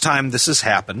the first time this has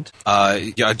happened.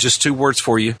 Just 2 words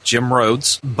for you, Jim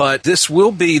Rhodes. But this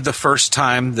will be the first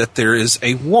time that there is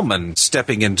a woman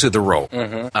stepping into the role.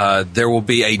 Mm-hmm. There will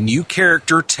be a new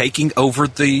character taking over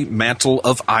the mantle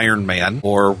of Iron Man,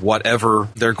 or whatever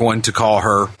they're going to call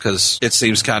her, because it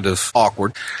seems kind of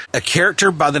awkward. A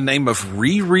character by the name of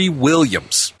Riri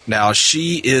Williams. Now,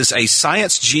 she is a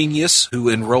science genius who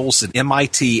enrolls at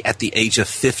MIT at the age of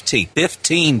 15.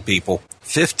 15, people.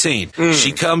 15.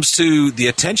 She comes to the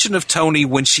attention of Tony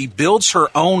when she builds her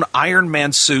own Iron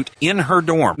Man suit in her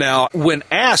dorm. Now, when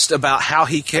asked about how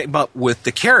he came up with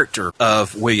the character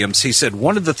of Williams, he said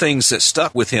one of the things that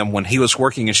stuck with him when he was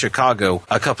working in Chicago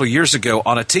a couple of years ago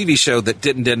on a TV show that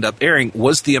didn't end up airing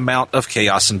was the amount of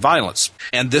chaos and violence.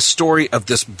 And this story of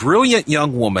this brilliant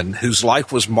young woman whose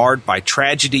life was marred by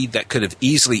tragedy that could have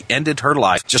easily ended her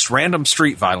life, just random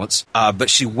street violence, but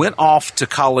she went off to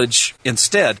college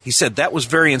instead. He said that was was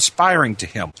very inspiring to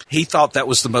him. He thought that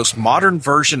was the most modern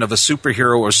version of a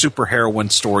superhero or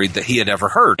superheroine story that he had ever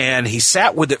heard. And he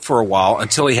sat with it for a while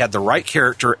until he had the right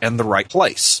character and the right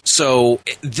place. So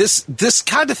this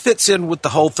kind of fits in with the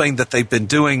whole thing that they've been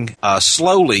doing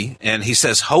slowly, and he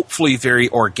says hopefully very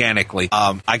organically.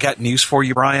 I got news for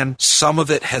you, Brian. Some of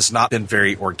it has not been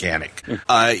very organic.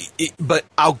 But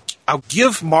I'll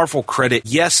give Marvel credit.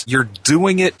 Yes, you're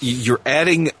doing it. You're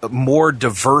adding a more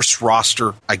diverse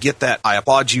roster. I get that. I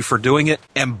applaud you for doing it.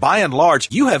 And by and large,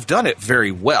 you have done it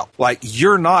very well. Like,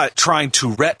 you're not trying to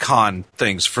retcon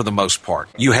things for the most part.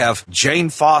 You have Jane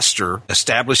Foster,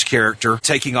 established character,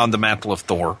 taking on the mantle of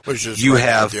Thor. Which is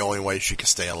the only way she can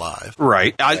stay alive.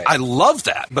 Right. I love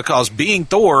that, because being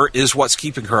Thor is what's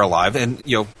keeping her alive. And,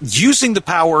 using the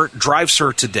power drives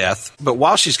her to death. But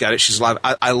while she's got it, she's alive.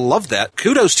 I love that.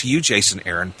 Kudos to you, Jason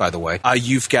Aaron, by the way.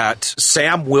 You've got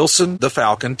Sam Wilson, the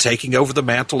Falcon, taking over the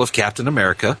mantle of Captain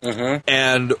America. Mm-hmm.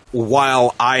 And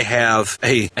while I have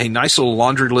a nice little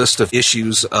laundry list of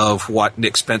issues of what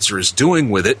Nick Spencer is doing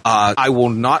with it, I will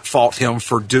not fault him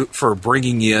for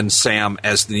bringing in Sam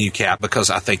as the new Cap, because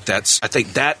I think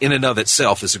that in and of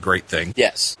itself is a great thing.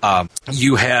 Yes.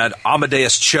 You had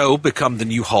Amadeus Cho become the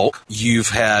new Hulk.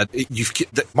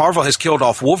 Marvel has killed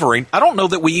off Wolverine. I don't know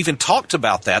that we even talked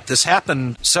about that. This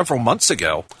happened several months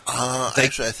ago.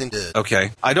 Actually, I think that.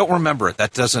 Okay. I don't remember it.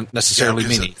 That doesn't necessarily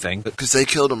mean anything. Because they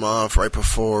killed him off right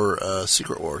before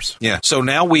Secret Wars. Yeah. So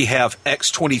now we have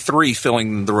X-23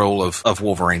 filling the role of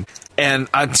Wolverine. And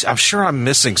I'm sure I'm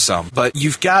missing some, but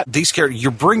you've got these characters, you're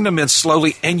bringing them in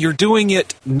slowly, and you're doing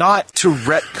it not to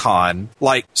retcon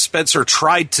like Spencer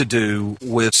tried to do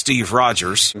with Steve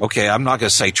Rogers. Okay, I'm not going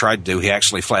to say tried to do. He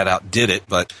actually flat out did it,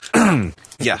 but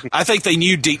yeah, I think they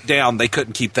knew deep down they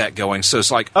couldn't keep that going. So it's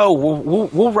like, oh,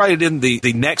 we'll write it in the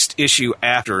next issue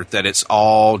after that. It's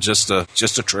all just a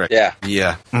trick. Yeah.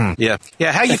 Yeah. Yeah.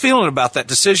 Yeah. How you feeling about that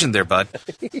decision there, bud?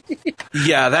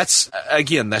 Yeah, that's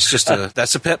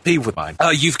a pet peeve with mine.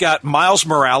 You've got Miles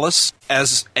Morales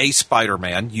as a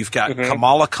Spider-Man. You've got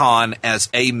Kamala Khan as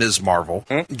a Ms. Marvel.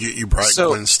 You brought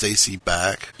Gwen Stacy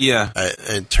back. Yeah.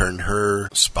 And turned her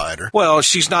Spider. Well,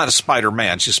 she's not a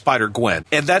Spider-Man. She's Spider-Gwen.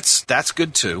 And that's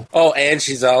good, too. Oh, and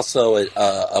she's also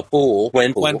a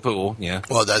Gwen Poole, yeah.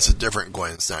 Well, that's a different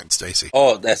Gwen. It's not Stacy.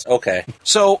 Oh, that's okay.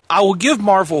 So I will give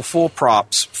Marvel full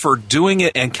props for doing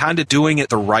it and kind of doing it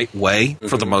the right way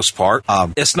for the most part.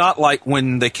 It's not like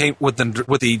when they came with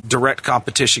the direct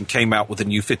competition came out with the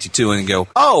New 52 and go,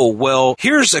 oh, well,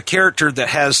 here's a character that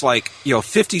has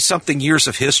 50-something years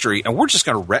of history, and we're just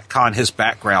going to retcon his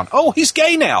background. Oh, he's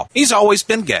gay now. He's always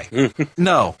been gay.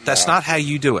 No, that's not how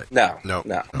you do it.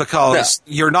 No. Because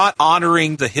you're not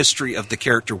honoring the history of the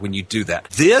character when you do that.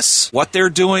 What they're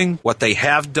doing, what they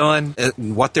have done,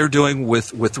 what they're doing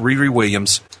with Riri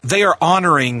Williams, they are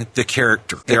honoring the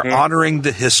character. They're honoring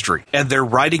the history, and they're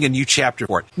writing a new chapter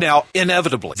for it. Now,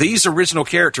 inevitably, these original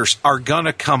characters are going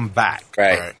to come back.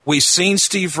 Right. We've seen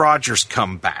Steve Rogers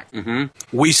come back.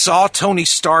 We saw Tony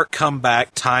Stark come back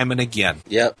time and again.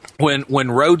 Yep.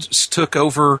 When Rhodes took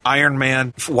over Iron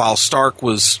Man while Stark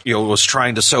was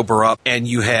trying to sober up, and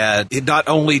you had, not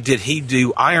only did he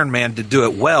do Iron Man to do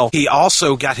it well, he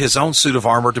also got his own suit of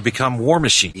armor to become War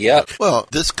Machine. Yep. Well,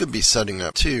 this could be setting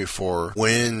up, too, for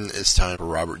when it's time for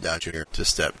Robert Downey Jr. to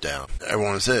step down.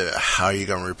 Everyone said, how are you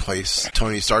going to replace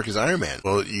Tony Stark as Iron Man?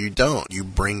 Well, you don't. You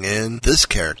bring in this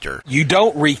character. You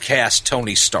don't recast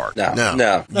Tony Stark.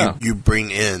 No. You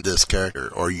bring in this character,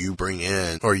 or you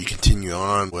continue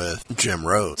on with Jim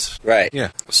Rhodes. Right.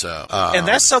 Yeah. So, and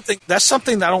that's something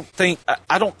that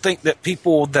I don't think that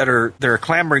people that are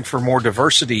clamoring for more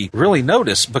diversity really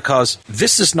notice, because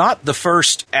this is not the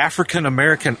first African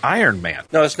American Iron Man.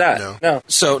 No, it's not. No.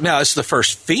 So now it's the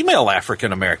first female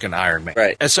African American Iron Man.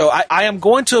 Right. And so I am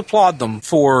going to applaud them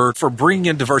for bringing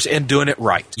in diversity and doing it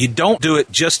right. You don't do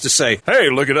it just to say, hey,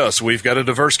 look at us, we've got a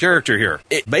diverse character here.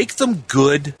 Make them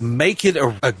good. Make it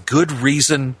a good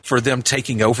reason for them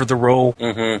taking over the role.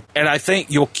 And I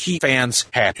think you'll keep fans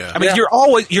happy. Yeah. I mean,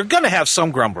 you're going to have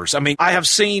some grumblers. I mean, I have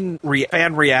seen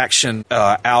fan reaction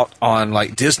out on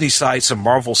Disney sites and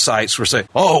Marvel sites where say,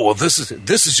 oh, well, this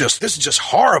is just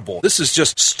horrible. This is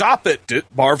just, stop it,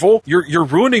 Marvel. You're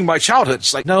ruining my childhood.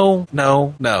 It's like, no.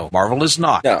 Marvel is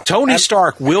not. No. Tony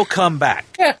Stark will come back.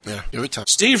 Yeah. Give it time.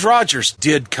 Steve Rogers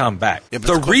did come back. Yeah,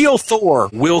 the real Thor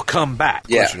will come back.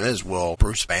 The question is, will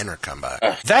Bruce Banner come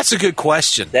back? That's a good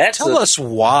question. Tell us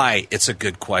why it's a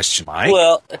good question, Mike.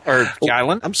 Or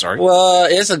Kylan. I'm sorry. Well,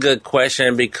 it's a good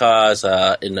question because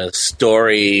in a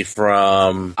story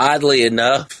from, oddly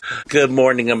enough, Good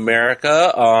Morning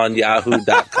America on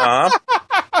Yahoo.com,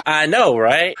 I know,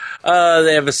 right?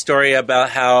 They have a story about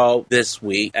how this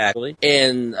week, actually,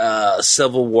 in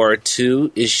Civil War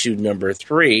II, issue number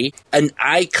 3, an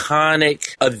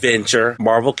iconic Avenger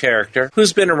Marvel character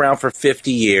who's been around for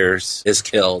 50 years is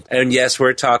killed. And yes,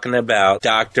 we're talking about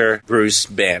Dr. Bruce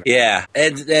Banner. Yeah.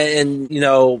 And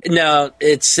now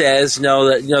it says,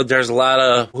 that, there's a lot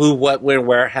of who, what, when,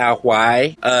 where, how,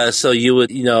 why. So you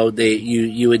would,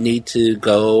 you would need to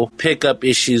go pick up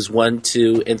issues 1,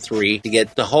 2, and 3 to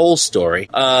get the whole story.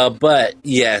 But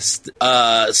yes,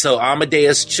 so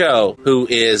Amadeus Cho, who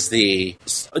is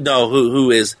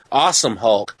who is Awesome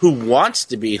Hulk, who wants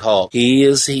to be Hulk, he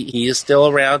is still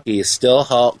around. He is still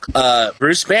Hulk.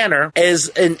 Bruce Banner is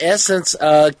in essence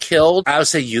killed, I would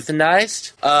say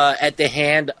euthanized, at the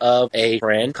hand of a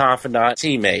friend, confidant,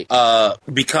 teammate,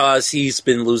 because he's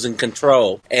been losing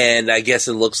control. And I guess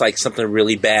it looks like something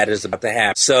really bad is about to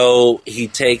happen. So he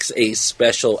takes a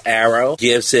special arrow,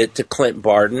 gives it to Clint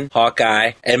Barton,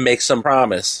 Hawkeye, and makes some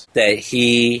promise that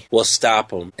he will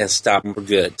stop him and stop him for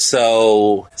good.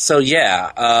 So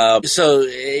yeah.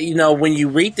 When you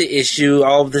read the issue,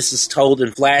 all of this is told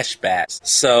in flashbacks.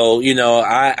 So,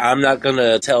 I'm not going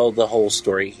to tell the whole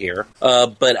story here.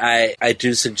 But I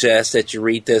do suggest that you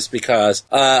read this because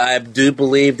I do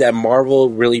believe that Marvel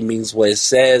really means what it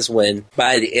says when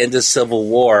by the end of Civil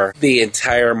War, the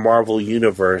entire Marvel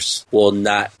universe will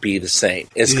not be the same.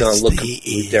 It's going to look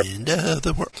different. Of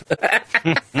the world.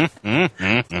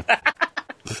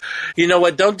 You know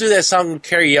what? Don't do that song in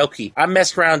karaoke. I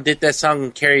messed around and did that song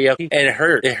in karaoke, and it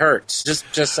hurt. It hurts.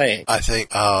 Just saying. I think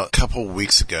a couple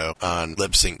weeks ago on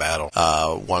Lip Sync Battle,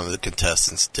 one of the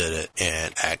contestants did it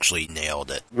and actually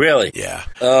nailed it. Really? Yeah.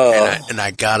 Oh. And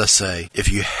I gotta say,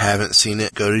 if you haven't seen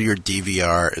it, go to your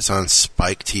DVR. It's on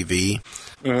Spike TV.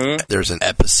 Mm-hmm. There's an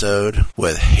episode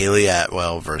with Haley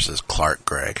Atwell versus Clark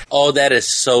Gregg. Oh, that is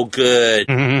so good.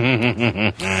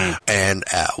 And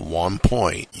at one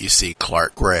point, you see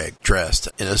Clark Gregg dressed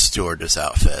in a stewardess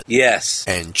outfit. Yes.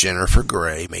 And Jennifer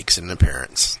Grey makes an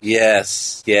appearance.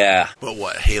 Yes. Yeah. But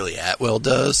what Haley Atwell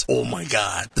does, oh my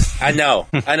God. I know.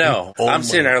 Oh I'm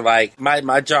sitting there like,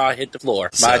 my jaw hit the floor.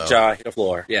 Jaw hit the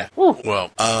floor. Yeah. Woo. Well,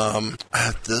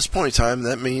 at this point in time,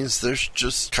 that means there's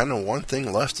just kind of one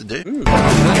thing left to do.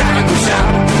 Comic book shop,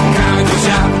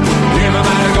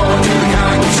 everybody going to the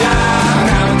comic book shop,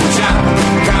 comic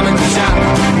book shop,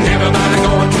 everybody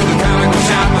going to the comic book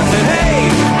shop. I said,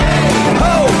 hey,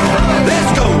 ho,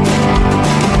 let's go.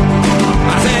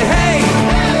 I said, hey,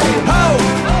 ho,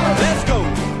 let's go.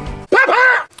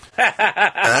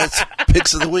 That's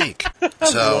Picks of the Week.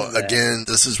 So, again,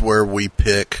 this is where we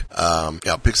pick,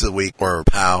 Picks of the Week, or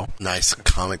POW, nice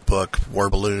comic book, war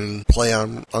balloon play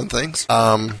on things.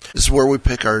 This is where we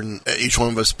pick each one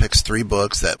of us picks 3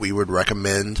 books that we would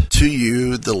recommend to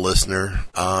you, the listener,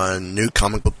 on New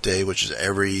Comic Book Day, which is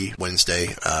every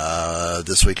Wednesday.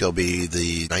 This week it'll be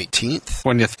the 19th?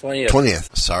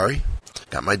 20th. Sorry.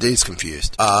 Got my days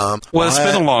confused. It's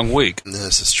been a long week.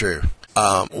 This is true.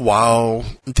 While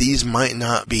these might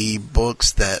not be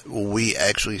books that we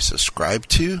actually subscribe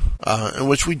to, in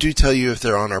which we do tell you if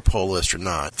they're on our pull list or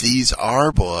not, these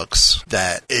are books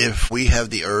that if we have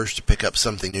the urge to pick up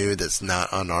something new that's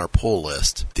not on our pull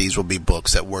list, these will be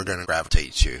books that we're going to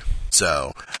gravitate to.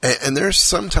 So, and there's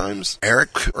sometimes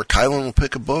Eric or Kylan will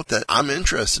pick a book that I'm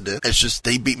interested in. It's just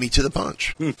they beat me to the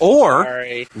punch. Or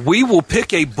we will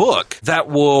pick a book that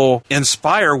will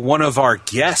inspire one of our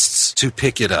guests to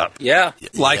pick it up. Yeah.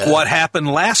 Like what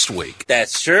happened last week.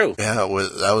 That's true. Yeah,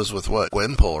 that was with what?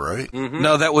 Gwenpool, right? Mm-hmm.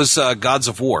 No, that was Gods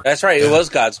of War. That's right. It was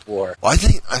Gods of War. Well, I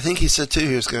think he said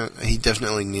too he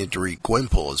definitely needed to read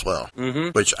Gwenpool as well,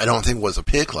 which I don't think was a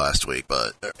pick last week,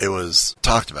 but it was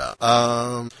talked about.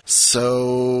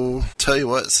 So, tell you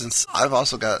what, since I've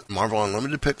also got Marvel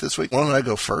Unlimited pick this week, why don't I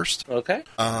go first? Okay.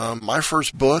 My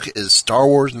first book is Star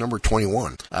Wars number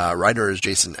 21. Writer is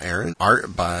Jason Aaron.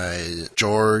 Art by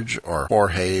George or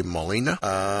Jorge Molina.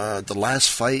 The last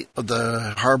fight of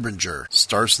the Harbinger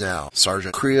starts now.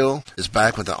 Sergeant Creel is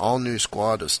back with an all-new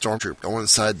squad of stormtroopers go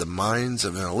inside the minds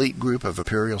of an elite group of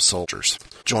Imperial soldiers.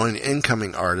 Join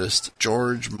incoming artist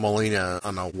George Molina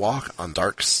on a walk on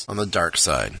the dark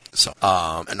side. So,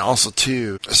 and also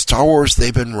too, Star Wars,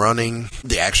 they've been running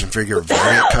the action figure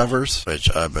variant covers, which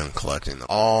I've been collecting them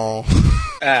all.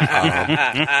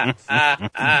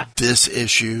 This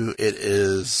issue, it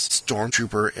is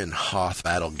Stormtrooper in Hoth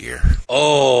battle gear.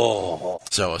 Oh.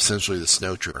 So essentially the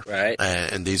Snowtrooper. Right.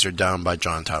 And these are done by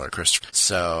John Tyler Christopher.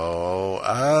 So,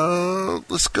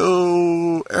 let's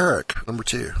go Eric, number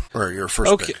 2. Or your first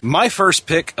pick? My first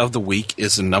pick of the week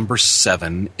is number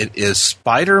 7. It is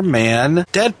Spider-Man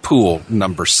Deadpool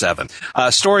number 7.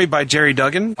 Story by Jerry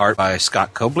Duggan, art by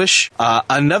Scott Koblish.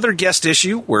 Another guest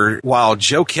issue where while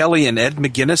Joe Kelly and Ed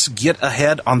McGuinness get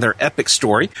ahead on their epic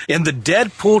story, in the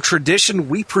Deadpool tradition,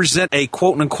 we present a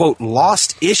quote-unquote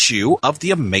lost issue of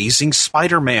The Amazing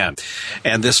Spider-Man.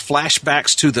 And this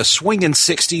flashbacks to the swinging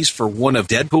 60s for one of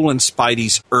Deadpool and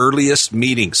Spidey's earliest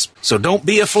meetings. So don't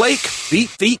be a flake. Beat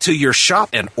feet to your shop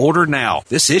and order now.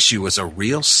 This issue is a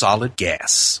real solid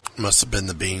gas. Must have been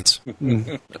the beans.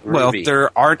 Well,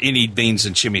 there aren't any beans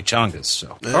in chimichangas,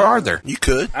 so. Or are there? You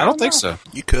could. I don't think so.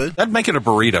 You could. That'd make it a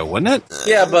burrito, wouldn't it?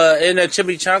 Yeah, but in a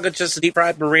chimichanga, just a deep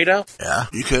fried burrito? Yeah,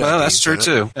 you could. Well, that's true,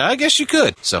 too. I guess you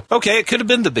could. So, okay, it could have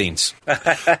been the beans.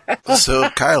 So,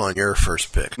 Kylan, your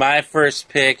first pick. My first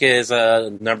pick is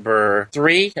number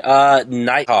 3,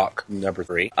 Nighthawk, number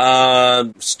 3.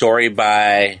 Story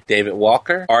by David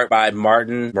Walker, art by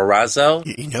Martin Morazzo.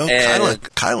 You know,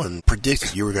 Kylan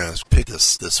predicted you were going to pick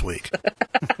this week.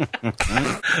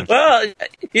 Well,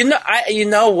 you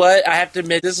know what? I have to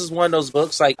admit, this is one of those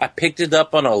books, like, I picked it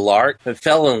up on a lark and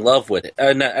fell in love with it.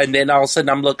 And then all of a sudden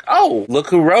I'm like, oh, look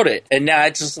who wrote it. And now I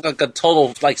just look like a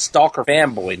total, like, stalker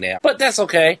fanboy now. But that's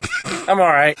okay. I'm all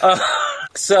right.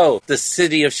 So, the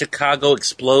city of Chicago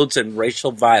explodes in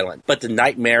racial violence, but the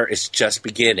nightmare is just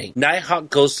beginning. Nighthawk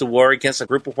goes to war against a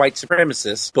group of white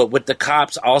supremacists, but with the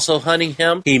cops also hunting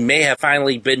him, he may have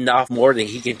finally bitten off more than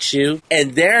he can chew.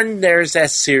 And then there's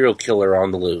that serial killer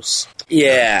on the loose.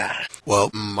 Yeah.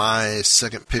 Well, my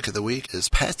second pick of the week is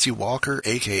Patsy Walker,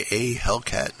 a.k.a.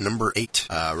 Hellcat number 8.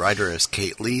 Writer is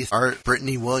Kate Leith. Art,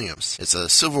 Brittany Williams. It's a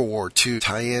Civil War II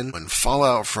tie-in. When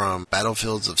fallout from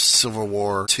battlefields of Civil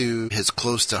War II hits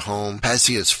close to home,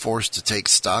 Patsy is forced to take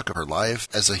stock of her life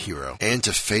as a hero and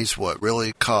to face what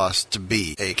really costs to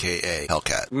be a.k.a.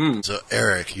 Hellcat. So,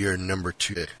 Eric, your number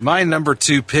 2 pick. My number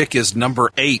 2 pick is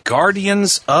number 8,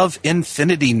 Guardians of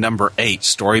Infinity number 8.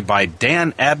 Story by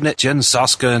Dan Abnett, Jen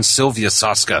Soska, and Sylvia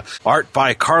Soska. Art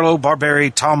by Carlo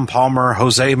Barberi, Tom Palmer,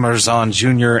 Jose Marzan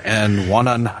Jr., and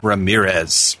Juanan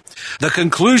Ramirez. The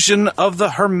conclusion of the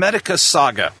Hermetica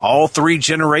saga. All 3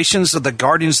 generations of the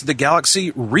Guardians of the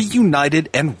Galaxy reunited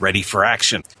and ready for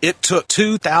action. It took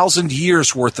 2,000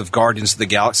 years worth of Guardians of the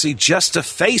Galaxy just to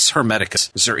face Hermetica.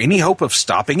 Is there any hope of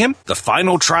stopping him? The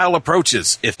final trial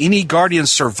approaches. If any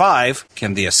Guardians survive,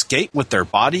 can they escape with their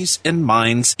bodies and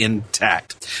minds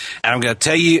intact? And I'm going to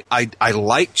tell you, I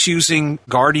like choosing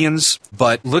Guardians,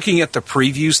 but looking at the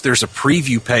previews, there's a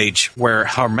preview page where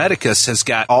Hermeticus has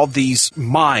got all these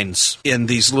minds in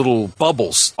these little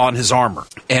bubbles on his armor.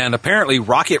 And apparently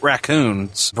Rocket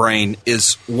Raccoon's brain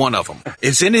is one of them.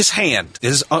 It's in his hand,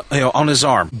 on his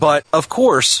arm. But of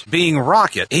course, being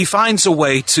Rocket, he finds a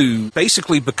way to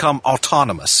basically become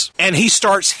autonomous. And he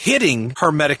starts hitting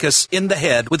Hermeticus in the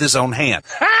head with his own hand.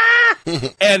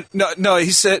 And no,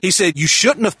 he said, you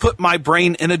shouldn't have put my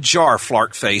brain in a jar,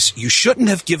 Flarkface. You shouldn't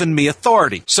have given me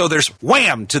authority. So there's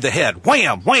wham to the head,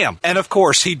 wham, wham. And of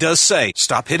course, he does say,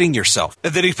 stop hitting yourself.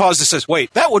 And then he pauses and says,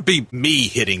 wait, that would be me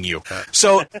hitting you.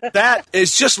 So that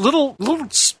is just little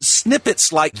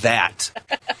snippets like that.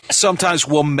 Sometimes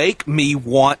will make me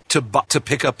want to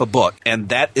pick up a book. And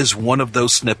that is one of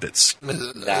those snippets.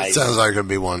 Nice. Sounds like it'd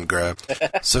be one grab.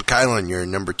 So Kylan, your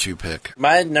number 2 pick.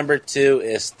 My number 2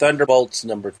 is Thunderbolts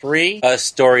number 3.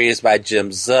 Story is by Jim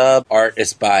Zub. Art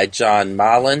is by John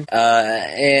Mullen.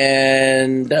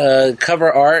 And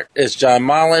cover art is John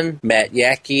Mullen, Matt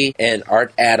Yackey, and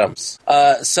Art Adams.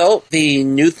 So, the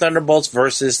new Thunderbolts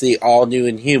versus the all-new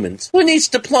Inhumans. Who needs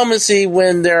diplomacy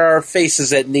when there are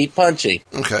faces that need punching?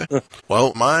 Okay.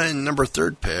 Well, my number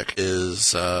 3 pick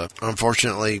is,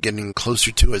 unfortunately, getting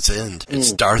closer to its end.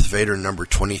 It's Darth Vader number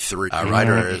 23.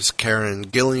 Writer is Karen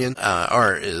Gillian.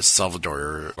 Art is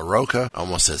Salvador Larroca. I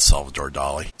almost said Salvador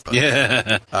Dali. But,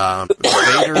 yeah.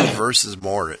 Vader versus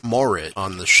Morit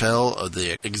on the shell of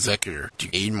the Executor. Do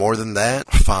you need more than that?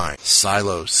 Fine.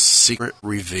 Silo's secret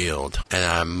revealed. And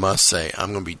I must say,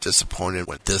 I'm going to be disappointed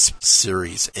when this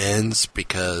series ends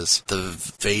because the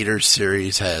Vader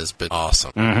series has been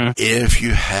awesome. If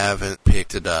you haven't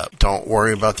picked it up, don't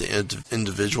worry about the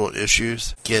individual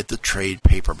issues. Get the trade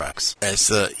paperbacks. That's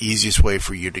the easiest way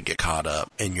for you to get caught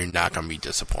up, and you're not going to be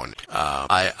disappointed.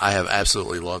 I I have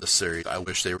absolutely loved the series. I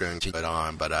wish they were going to keep it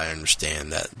on, but I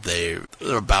understand that they're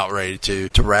about ready to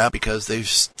wrap because they've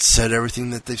said everything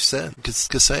that they've said could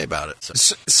say about it.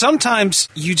 So. Sometimes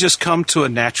you just come to a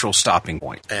natural stopping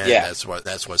point. And that's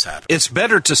what's happening. It's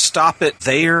better to stop it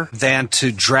there than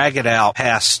to drag it out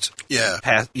past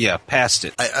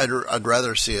it. I'd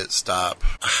rather see it stop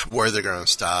where they're going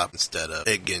to stop instead of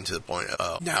it getting to the point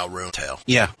of now ruined tale.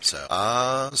 Yeah.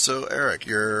 So Eric,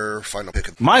 your final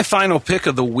pick. My final pick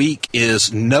of the week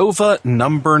is Nova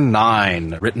number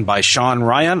 9, written by Sean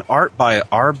Ryan, art by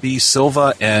R.B.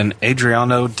 Silva and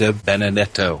Adriano de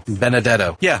Benedetto.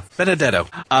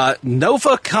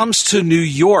 Nova comes to New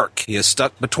York. He is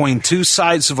stuck between two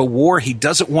sides of a war he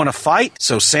doesn't want to fight,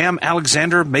 so Sam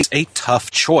Alexander makes a tough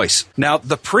choice. Now,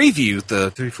 the preview,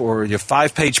 the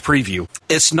 5-page preview,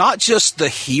 it's not just the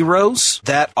heroes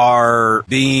that are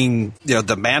being,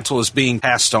 the mantle is being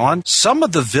passed on. Some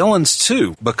of the villains,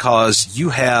 too, because you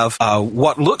have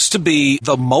what looks to be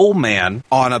the Mole Man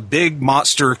on a big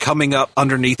monster coming up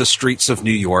underneath the streets of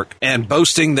New York and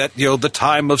boasting that, the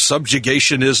time of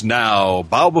subjugation is now.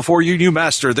 Bow before you, new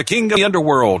master, the king of the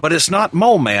underworld. But it's not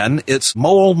Mole Man, it's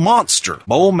Mole Monster,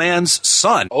 Mole Man's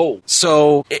son. Oh.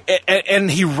 So,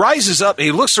 and he rises up,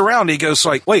 he looks around, he goes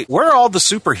like, wait, where are all the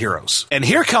superheroes? And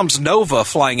here comes Nova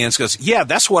flying in and goes, yeah,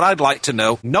 that's what I'd like to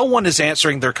know. No one is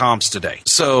answering their comms today.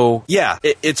 So, yeah,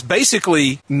 it's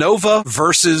basically Nova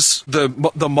versus the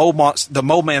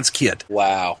Mole Man's kid.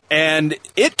 Wow. And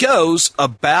it goes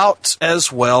about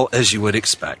as well as you would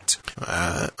expect.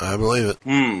 I believe it.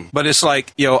 But it's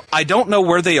like, I don't know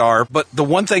where they are, but the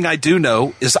one thing I do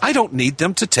know is I don't need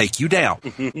them to take you down.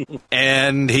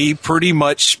 And he pretty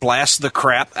much blasts the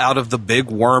crap out of the big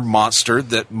worm monster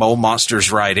that Mole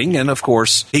Monster's riding. And of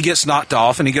course, he gets knocked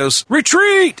off and he goes,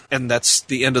 retreat! And that's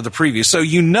the end of the preview. So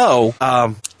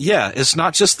it's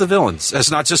not just the villains.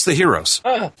 It's not just the heroes.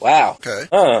 Wow. Okay.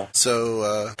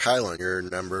 So, Kylan, your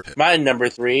number. My number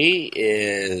 3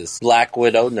 is Black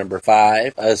Widow, number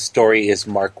 5. Story is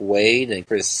Mark Waid and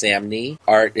Chris Samney.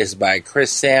 Art is by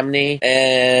Chris Samney.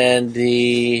 And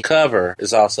the cover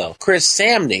is also Chris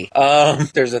Samney.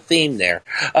 There's a theme there.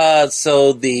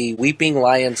 So the Weeping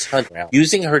Lion's hunt around.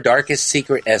 Using her darkest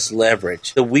secret as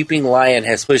leverage, the Weeping Lion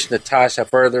has pushed Natasha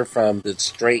further from the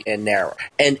straight and narrow.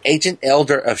 An Agent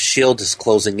Elder of S.H.I.E.L.D. is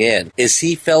closing in. Is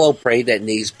he fellow prey that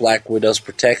needs Black Widow's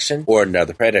protection or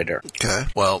another predator? Okay.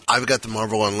 Well, I've got the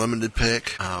Marvel Unlimited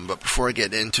pick, but before I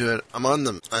get into it, I'm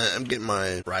getting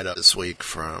my write-up this week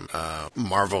from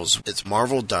Marvel's. It's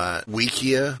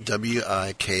marvel.wikia,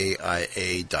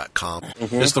 wikia.com.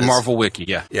 It's the Marvel Wiki,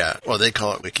 yeah. Yeah, well, they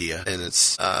call it Wikia, and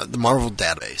it's the Marvel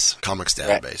database, comics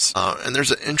database. Right. And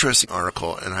there's an interesting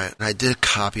article, and I did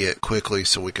copy it quickly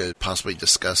so we could possibly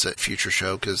discuss it future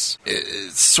show, because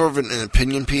it's sort of an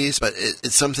opinion piece, but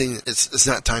it's something, it's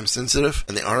not time sensitive,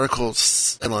 and the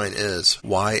article's headline is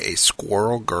Why a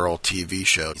Squirrel Girl TV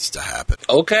Show Needs to Happen.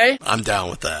 Okay. I'm down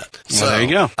with that. So there you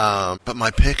go. But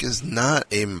my pick is not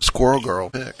a Squirrel Girl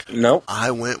pick. Nope.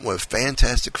 I went with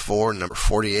Fantastic Four number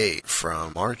 48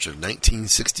 from March of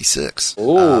 1966.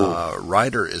 Ooh.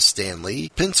 Writer is Stan Lee.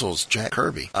 Pencils, Jack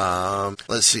Kirby.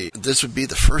 Let's see. This would be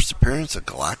the first appearance of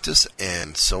Galactus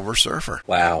and Silver Surfer.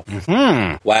 Wow.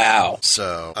 Mm-hmm. Wow.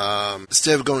 So,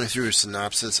 instead of going through a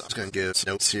synopsis, I'm just going to give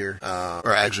some notes here,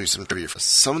 or actually some trivia.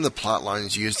 Some of the plot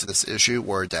lines used in this issue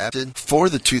were adapted for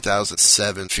the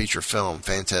 2007 feature film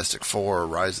Fantastic Four: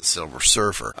 Rise of the Silver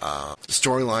Surfer. The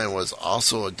storyline was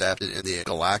also adapted in the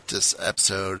Galactus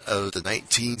episode of the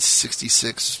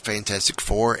 1966 Fantastic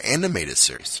Four animated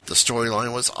series. The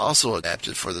storyline was also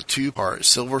adapted for the 2-part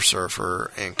Silver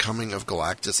Surfer and Coming of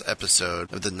Galactus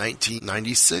episode of the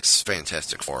 1996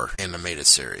 Fantastic Four animated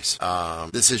series.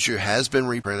 This issue has been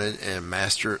reprinted in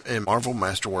Marvel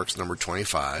Masterworks number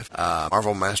 25,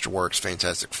 Marvel Masterworks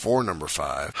Fantastic Four number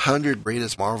 5, 100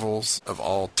 Greatest Marvels of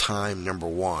All Time number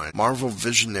 1, Marvel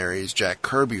Visionaries Jack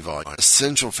Kirby volume 1,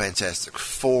 Essential Fantastic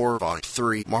Four volume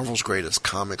 3, Marvel's Greatest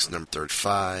Comics number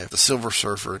 35, The Silver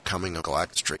Surfer Coming of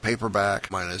Galactus trade paperback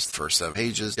minus the first 7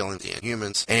 pages, Killing the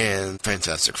Inhumans, and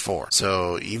Fantastic Four.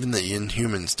 So even the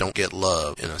Inhumans don't get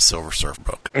love in a Silver Surfer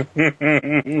book. I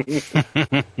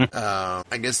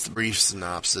guess the brief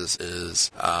synopsis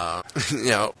is,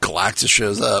 Galactus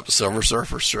shows up, Silver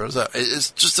Surfer shows up.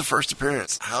 It's just the first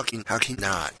appearance. How can you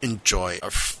not enjoy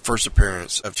a first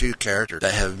appearance of 2 characters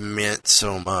that have meant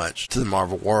so much to the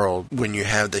Marvel world when you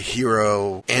have the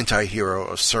hero, anti-hero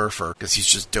of Surfer, because he's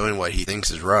just doing what he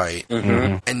thinks is right,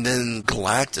 and then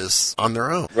Galactus on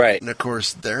their own. Right. And of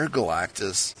course, their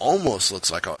Galactus almost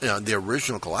looks like the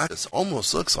original Galactus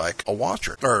almost looks like a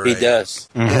Watcher. He does.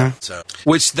 Yeah. So,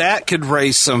 which that could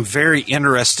raise some very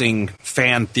interesting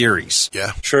fan theories.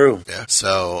 Yeah. True. Yeah.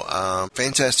 So,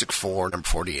 Fantastic Four, number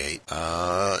 48,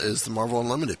 is the Marvel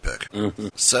Unlimited pick. Mm-hmm.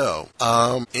 So,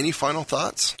 any final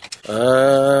thoughts?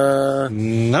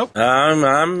 Nope.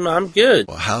 I'm good.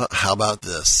 Well, how about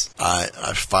this?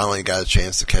 I finally got a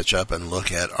chance to catch up and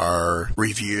look at our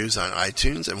reviews on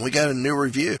iTunes, and we got a new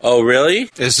review. Oh,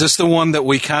 really? Is this the one that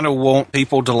we kind of want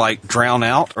people to like drown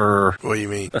out, or what do you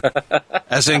mean?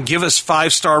 As in, give us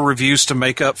 5-star reviews to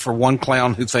make up for one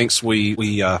clown who thinks we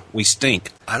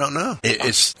stink. I don't know.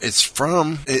 It's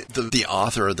from the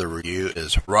author of the review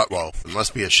is Rutro. It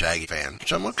must be a Shaggy fan,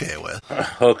 which I'm okay with.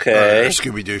 Okay. Or a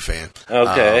Scooby-Doo fan.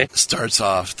 Okay. Starts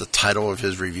off the title of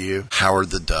his review: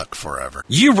 Howard the Duck Forever.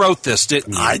 You wrote this,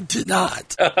 didn't you? I did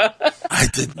not. I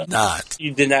did not.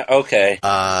 You did not. Okay.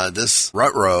 This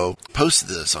Rutro posted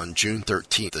this on June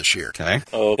 13th this year. Okay.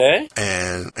 Okay.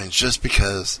 And just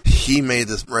because he made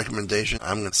this recommendation,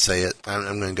 I'm going to say it.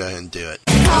 I'm going to go ahead and do it.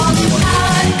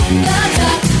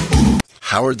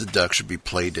 Howard the Duck should be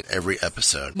played in every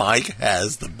episode. Mike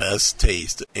has the best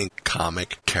taste in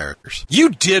comic characters. You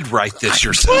did write this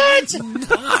yourself.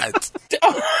 What?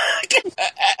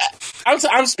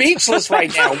 I'm speechless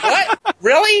right now. What?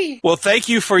 Really? Well, thank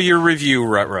you for your review,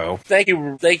 Rutro. Thank you,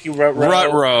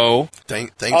 Rutro.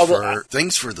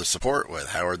 Thanks for the support with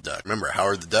Howard Duck. Remember,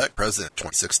 Howard the Duck, President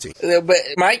 2016. But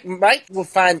Mike will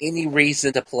find any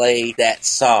reason to play that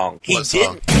song. What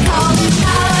song?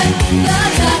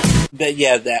 But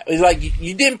yeah, that was like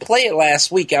you didn't play it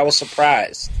last week. I was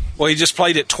surprised. Well, he just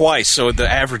played it twice, so the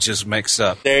averages mix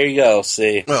up. There you go.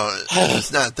 See, well,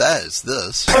 it's not that. It's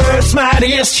this. Earth's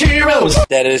mightiest heroes.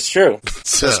 That is true.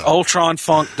 So, Ultron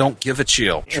Funk don't give a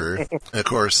chill. True. Of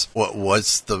course,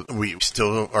 we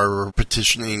still are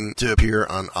petitioning to appear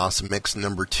on Awesome Mix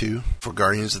number 2 for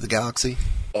Guardians of the Galaxy.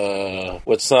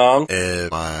 What song? If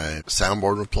my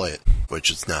soundboard would play it, which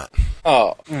it's not.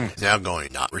 Oh. It's now going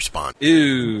to not respond.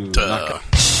 Ew. There we go.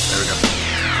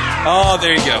 Oh,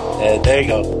 there you go. There you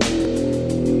go.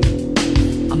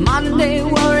 A Monday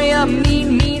warrior,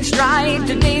 mean stride.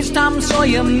 Today's Tom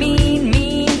Sawyer, mean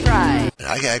pride. And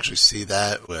I can actually see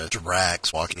that with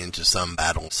Drax walking into some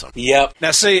battle. Yep.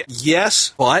 Now, see,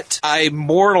 yes, but I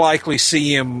more likely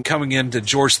see him coming into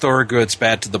George Thorogood's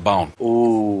Bad to the Bone.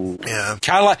 Ooh. Yeah.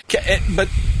 Kind of like, but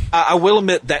I will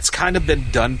admit that's kind of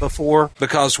been done before,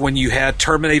 because when you had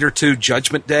Terminator 2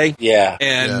 Judgment Day,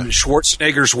 and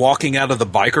Schwarzenegger's walking out of the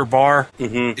biker bar,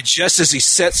 just as he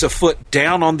sets a foot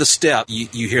down on the step,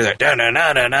 you hear that.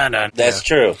 That's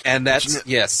true. And that's,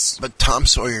 yes. But Tom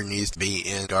Sawyer needs to be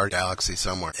in Guard Galaxy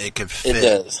somewhere. It could fit. It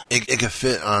does. It could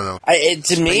fit on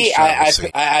to me,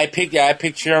 I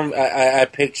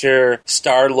picture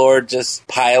Star-Lord just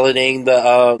piloting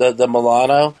the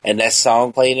Milano and that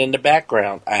song playing in the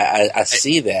background. I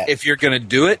see that. If you're going to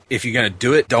do it,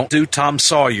 don't do Tom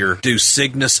Sawyer. Do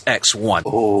Cygnus X1.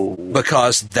 Oh,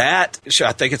 because that,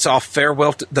 I think it's off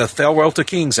the Farewell to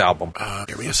Kings album.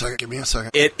 Give me a second.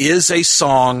 It is a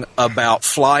song about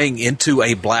flying into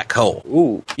a black hole.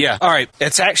 Ooh. Yeah. All right.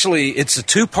 It's a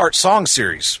 2-part song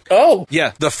series. Oh.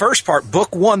 Yeah. The first part,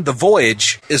 Book 1, The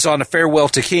Voyage, is on A Farewell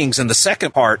to Kings, and the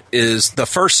second part is the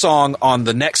first song on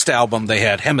the next album they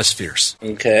had, Hemispheres.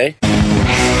 Okay.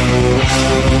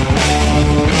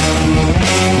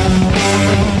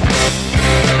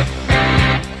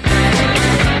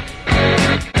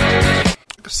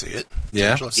 See it.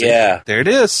 Yeah. Yeah. There it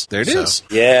is. There it is.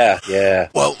 Yeah.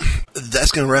 Well,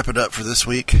 that's going to wrap it up for this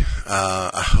week.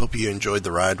 I hope you enjoyed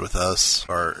the ride with us,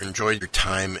 or enjoyed your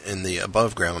time in the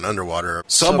above ground, underwater,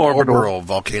 suborbital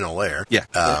volcano lair. Yeah.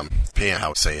 Depending on how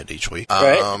I say it each week.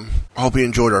 Right. I hope you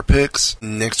enjoyed our picks.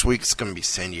 Next week's going to be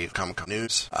San Diego Comic-Con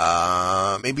news.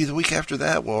 Maybe the week after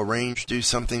that, we'll arrange to do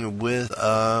something with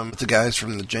the guys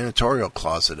from the janitorial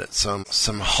closet at some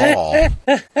hall.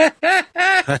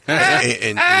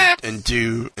 and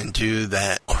do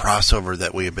that crossover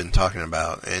that we have been talking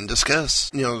about, and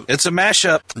discuss. It's a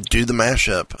mashup. Do the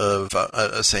mashup of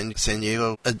a San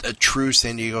Diego, a true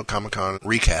San Diego Comic-Con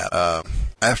recap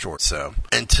afterwards. So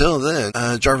until then,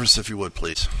 Jarvis, if you would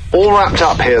please. All wrapped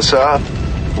up here, sir.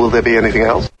 Will there be anything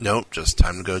else? Nope, just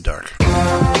time to go dark.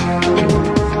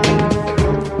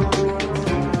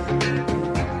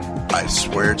 I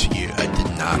swear to you, I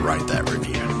did not write that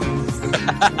review.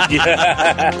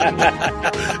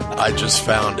 I just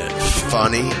found it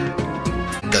funny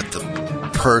that the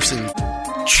person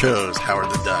chose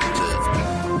Howard the Duck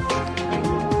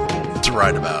to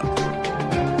write about.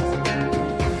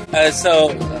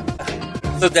 So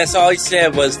that's all he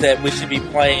said, was that we should be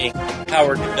playing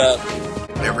Howard the Duck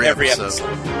every episode.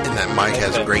 And that Mike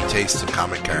has great taste in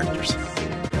comic characters.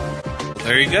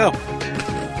 There you go.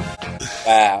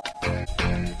 Wow.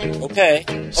 Okay.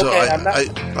 So Okay,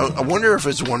 I wonder if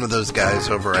it's one of those guys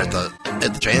over at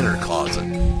the janitor closet.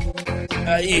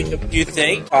 You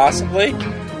think possibly?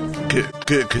 Could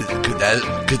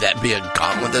that be a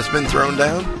gauntlet that's been thrown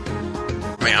down?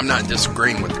 I mean, I'm not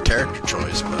disagreeing with the character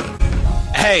choice, but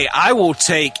Hey, I will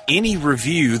take any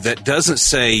review that doesn't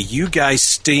say you guys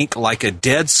stink like a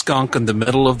dead skunk in the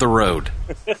middle of the road.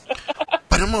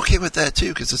 But I'm okay with that too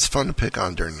because it's fun to pick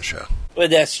on during the show. Well,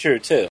 that's true too.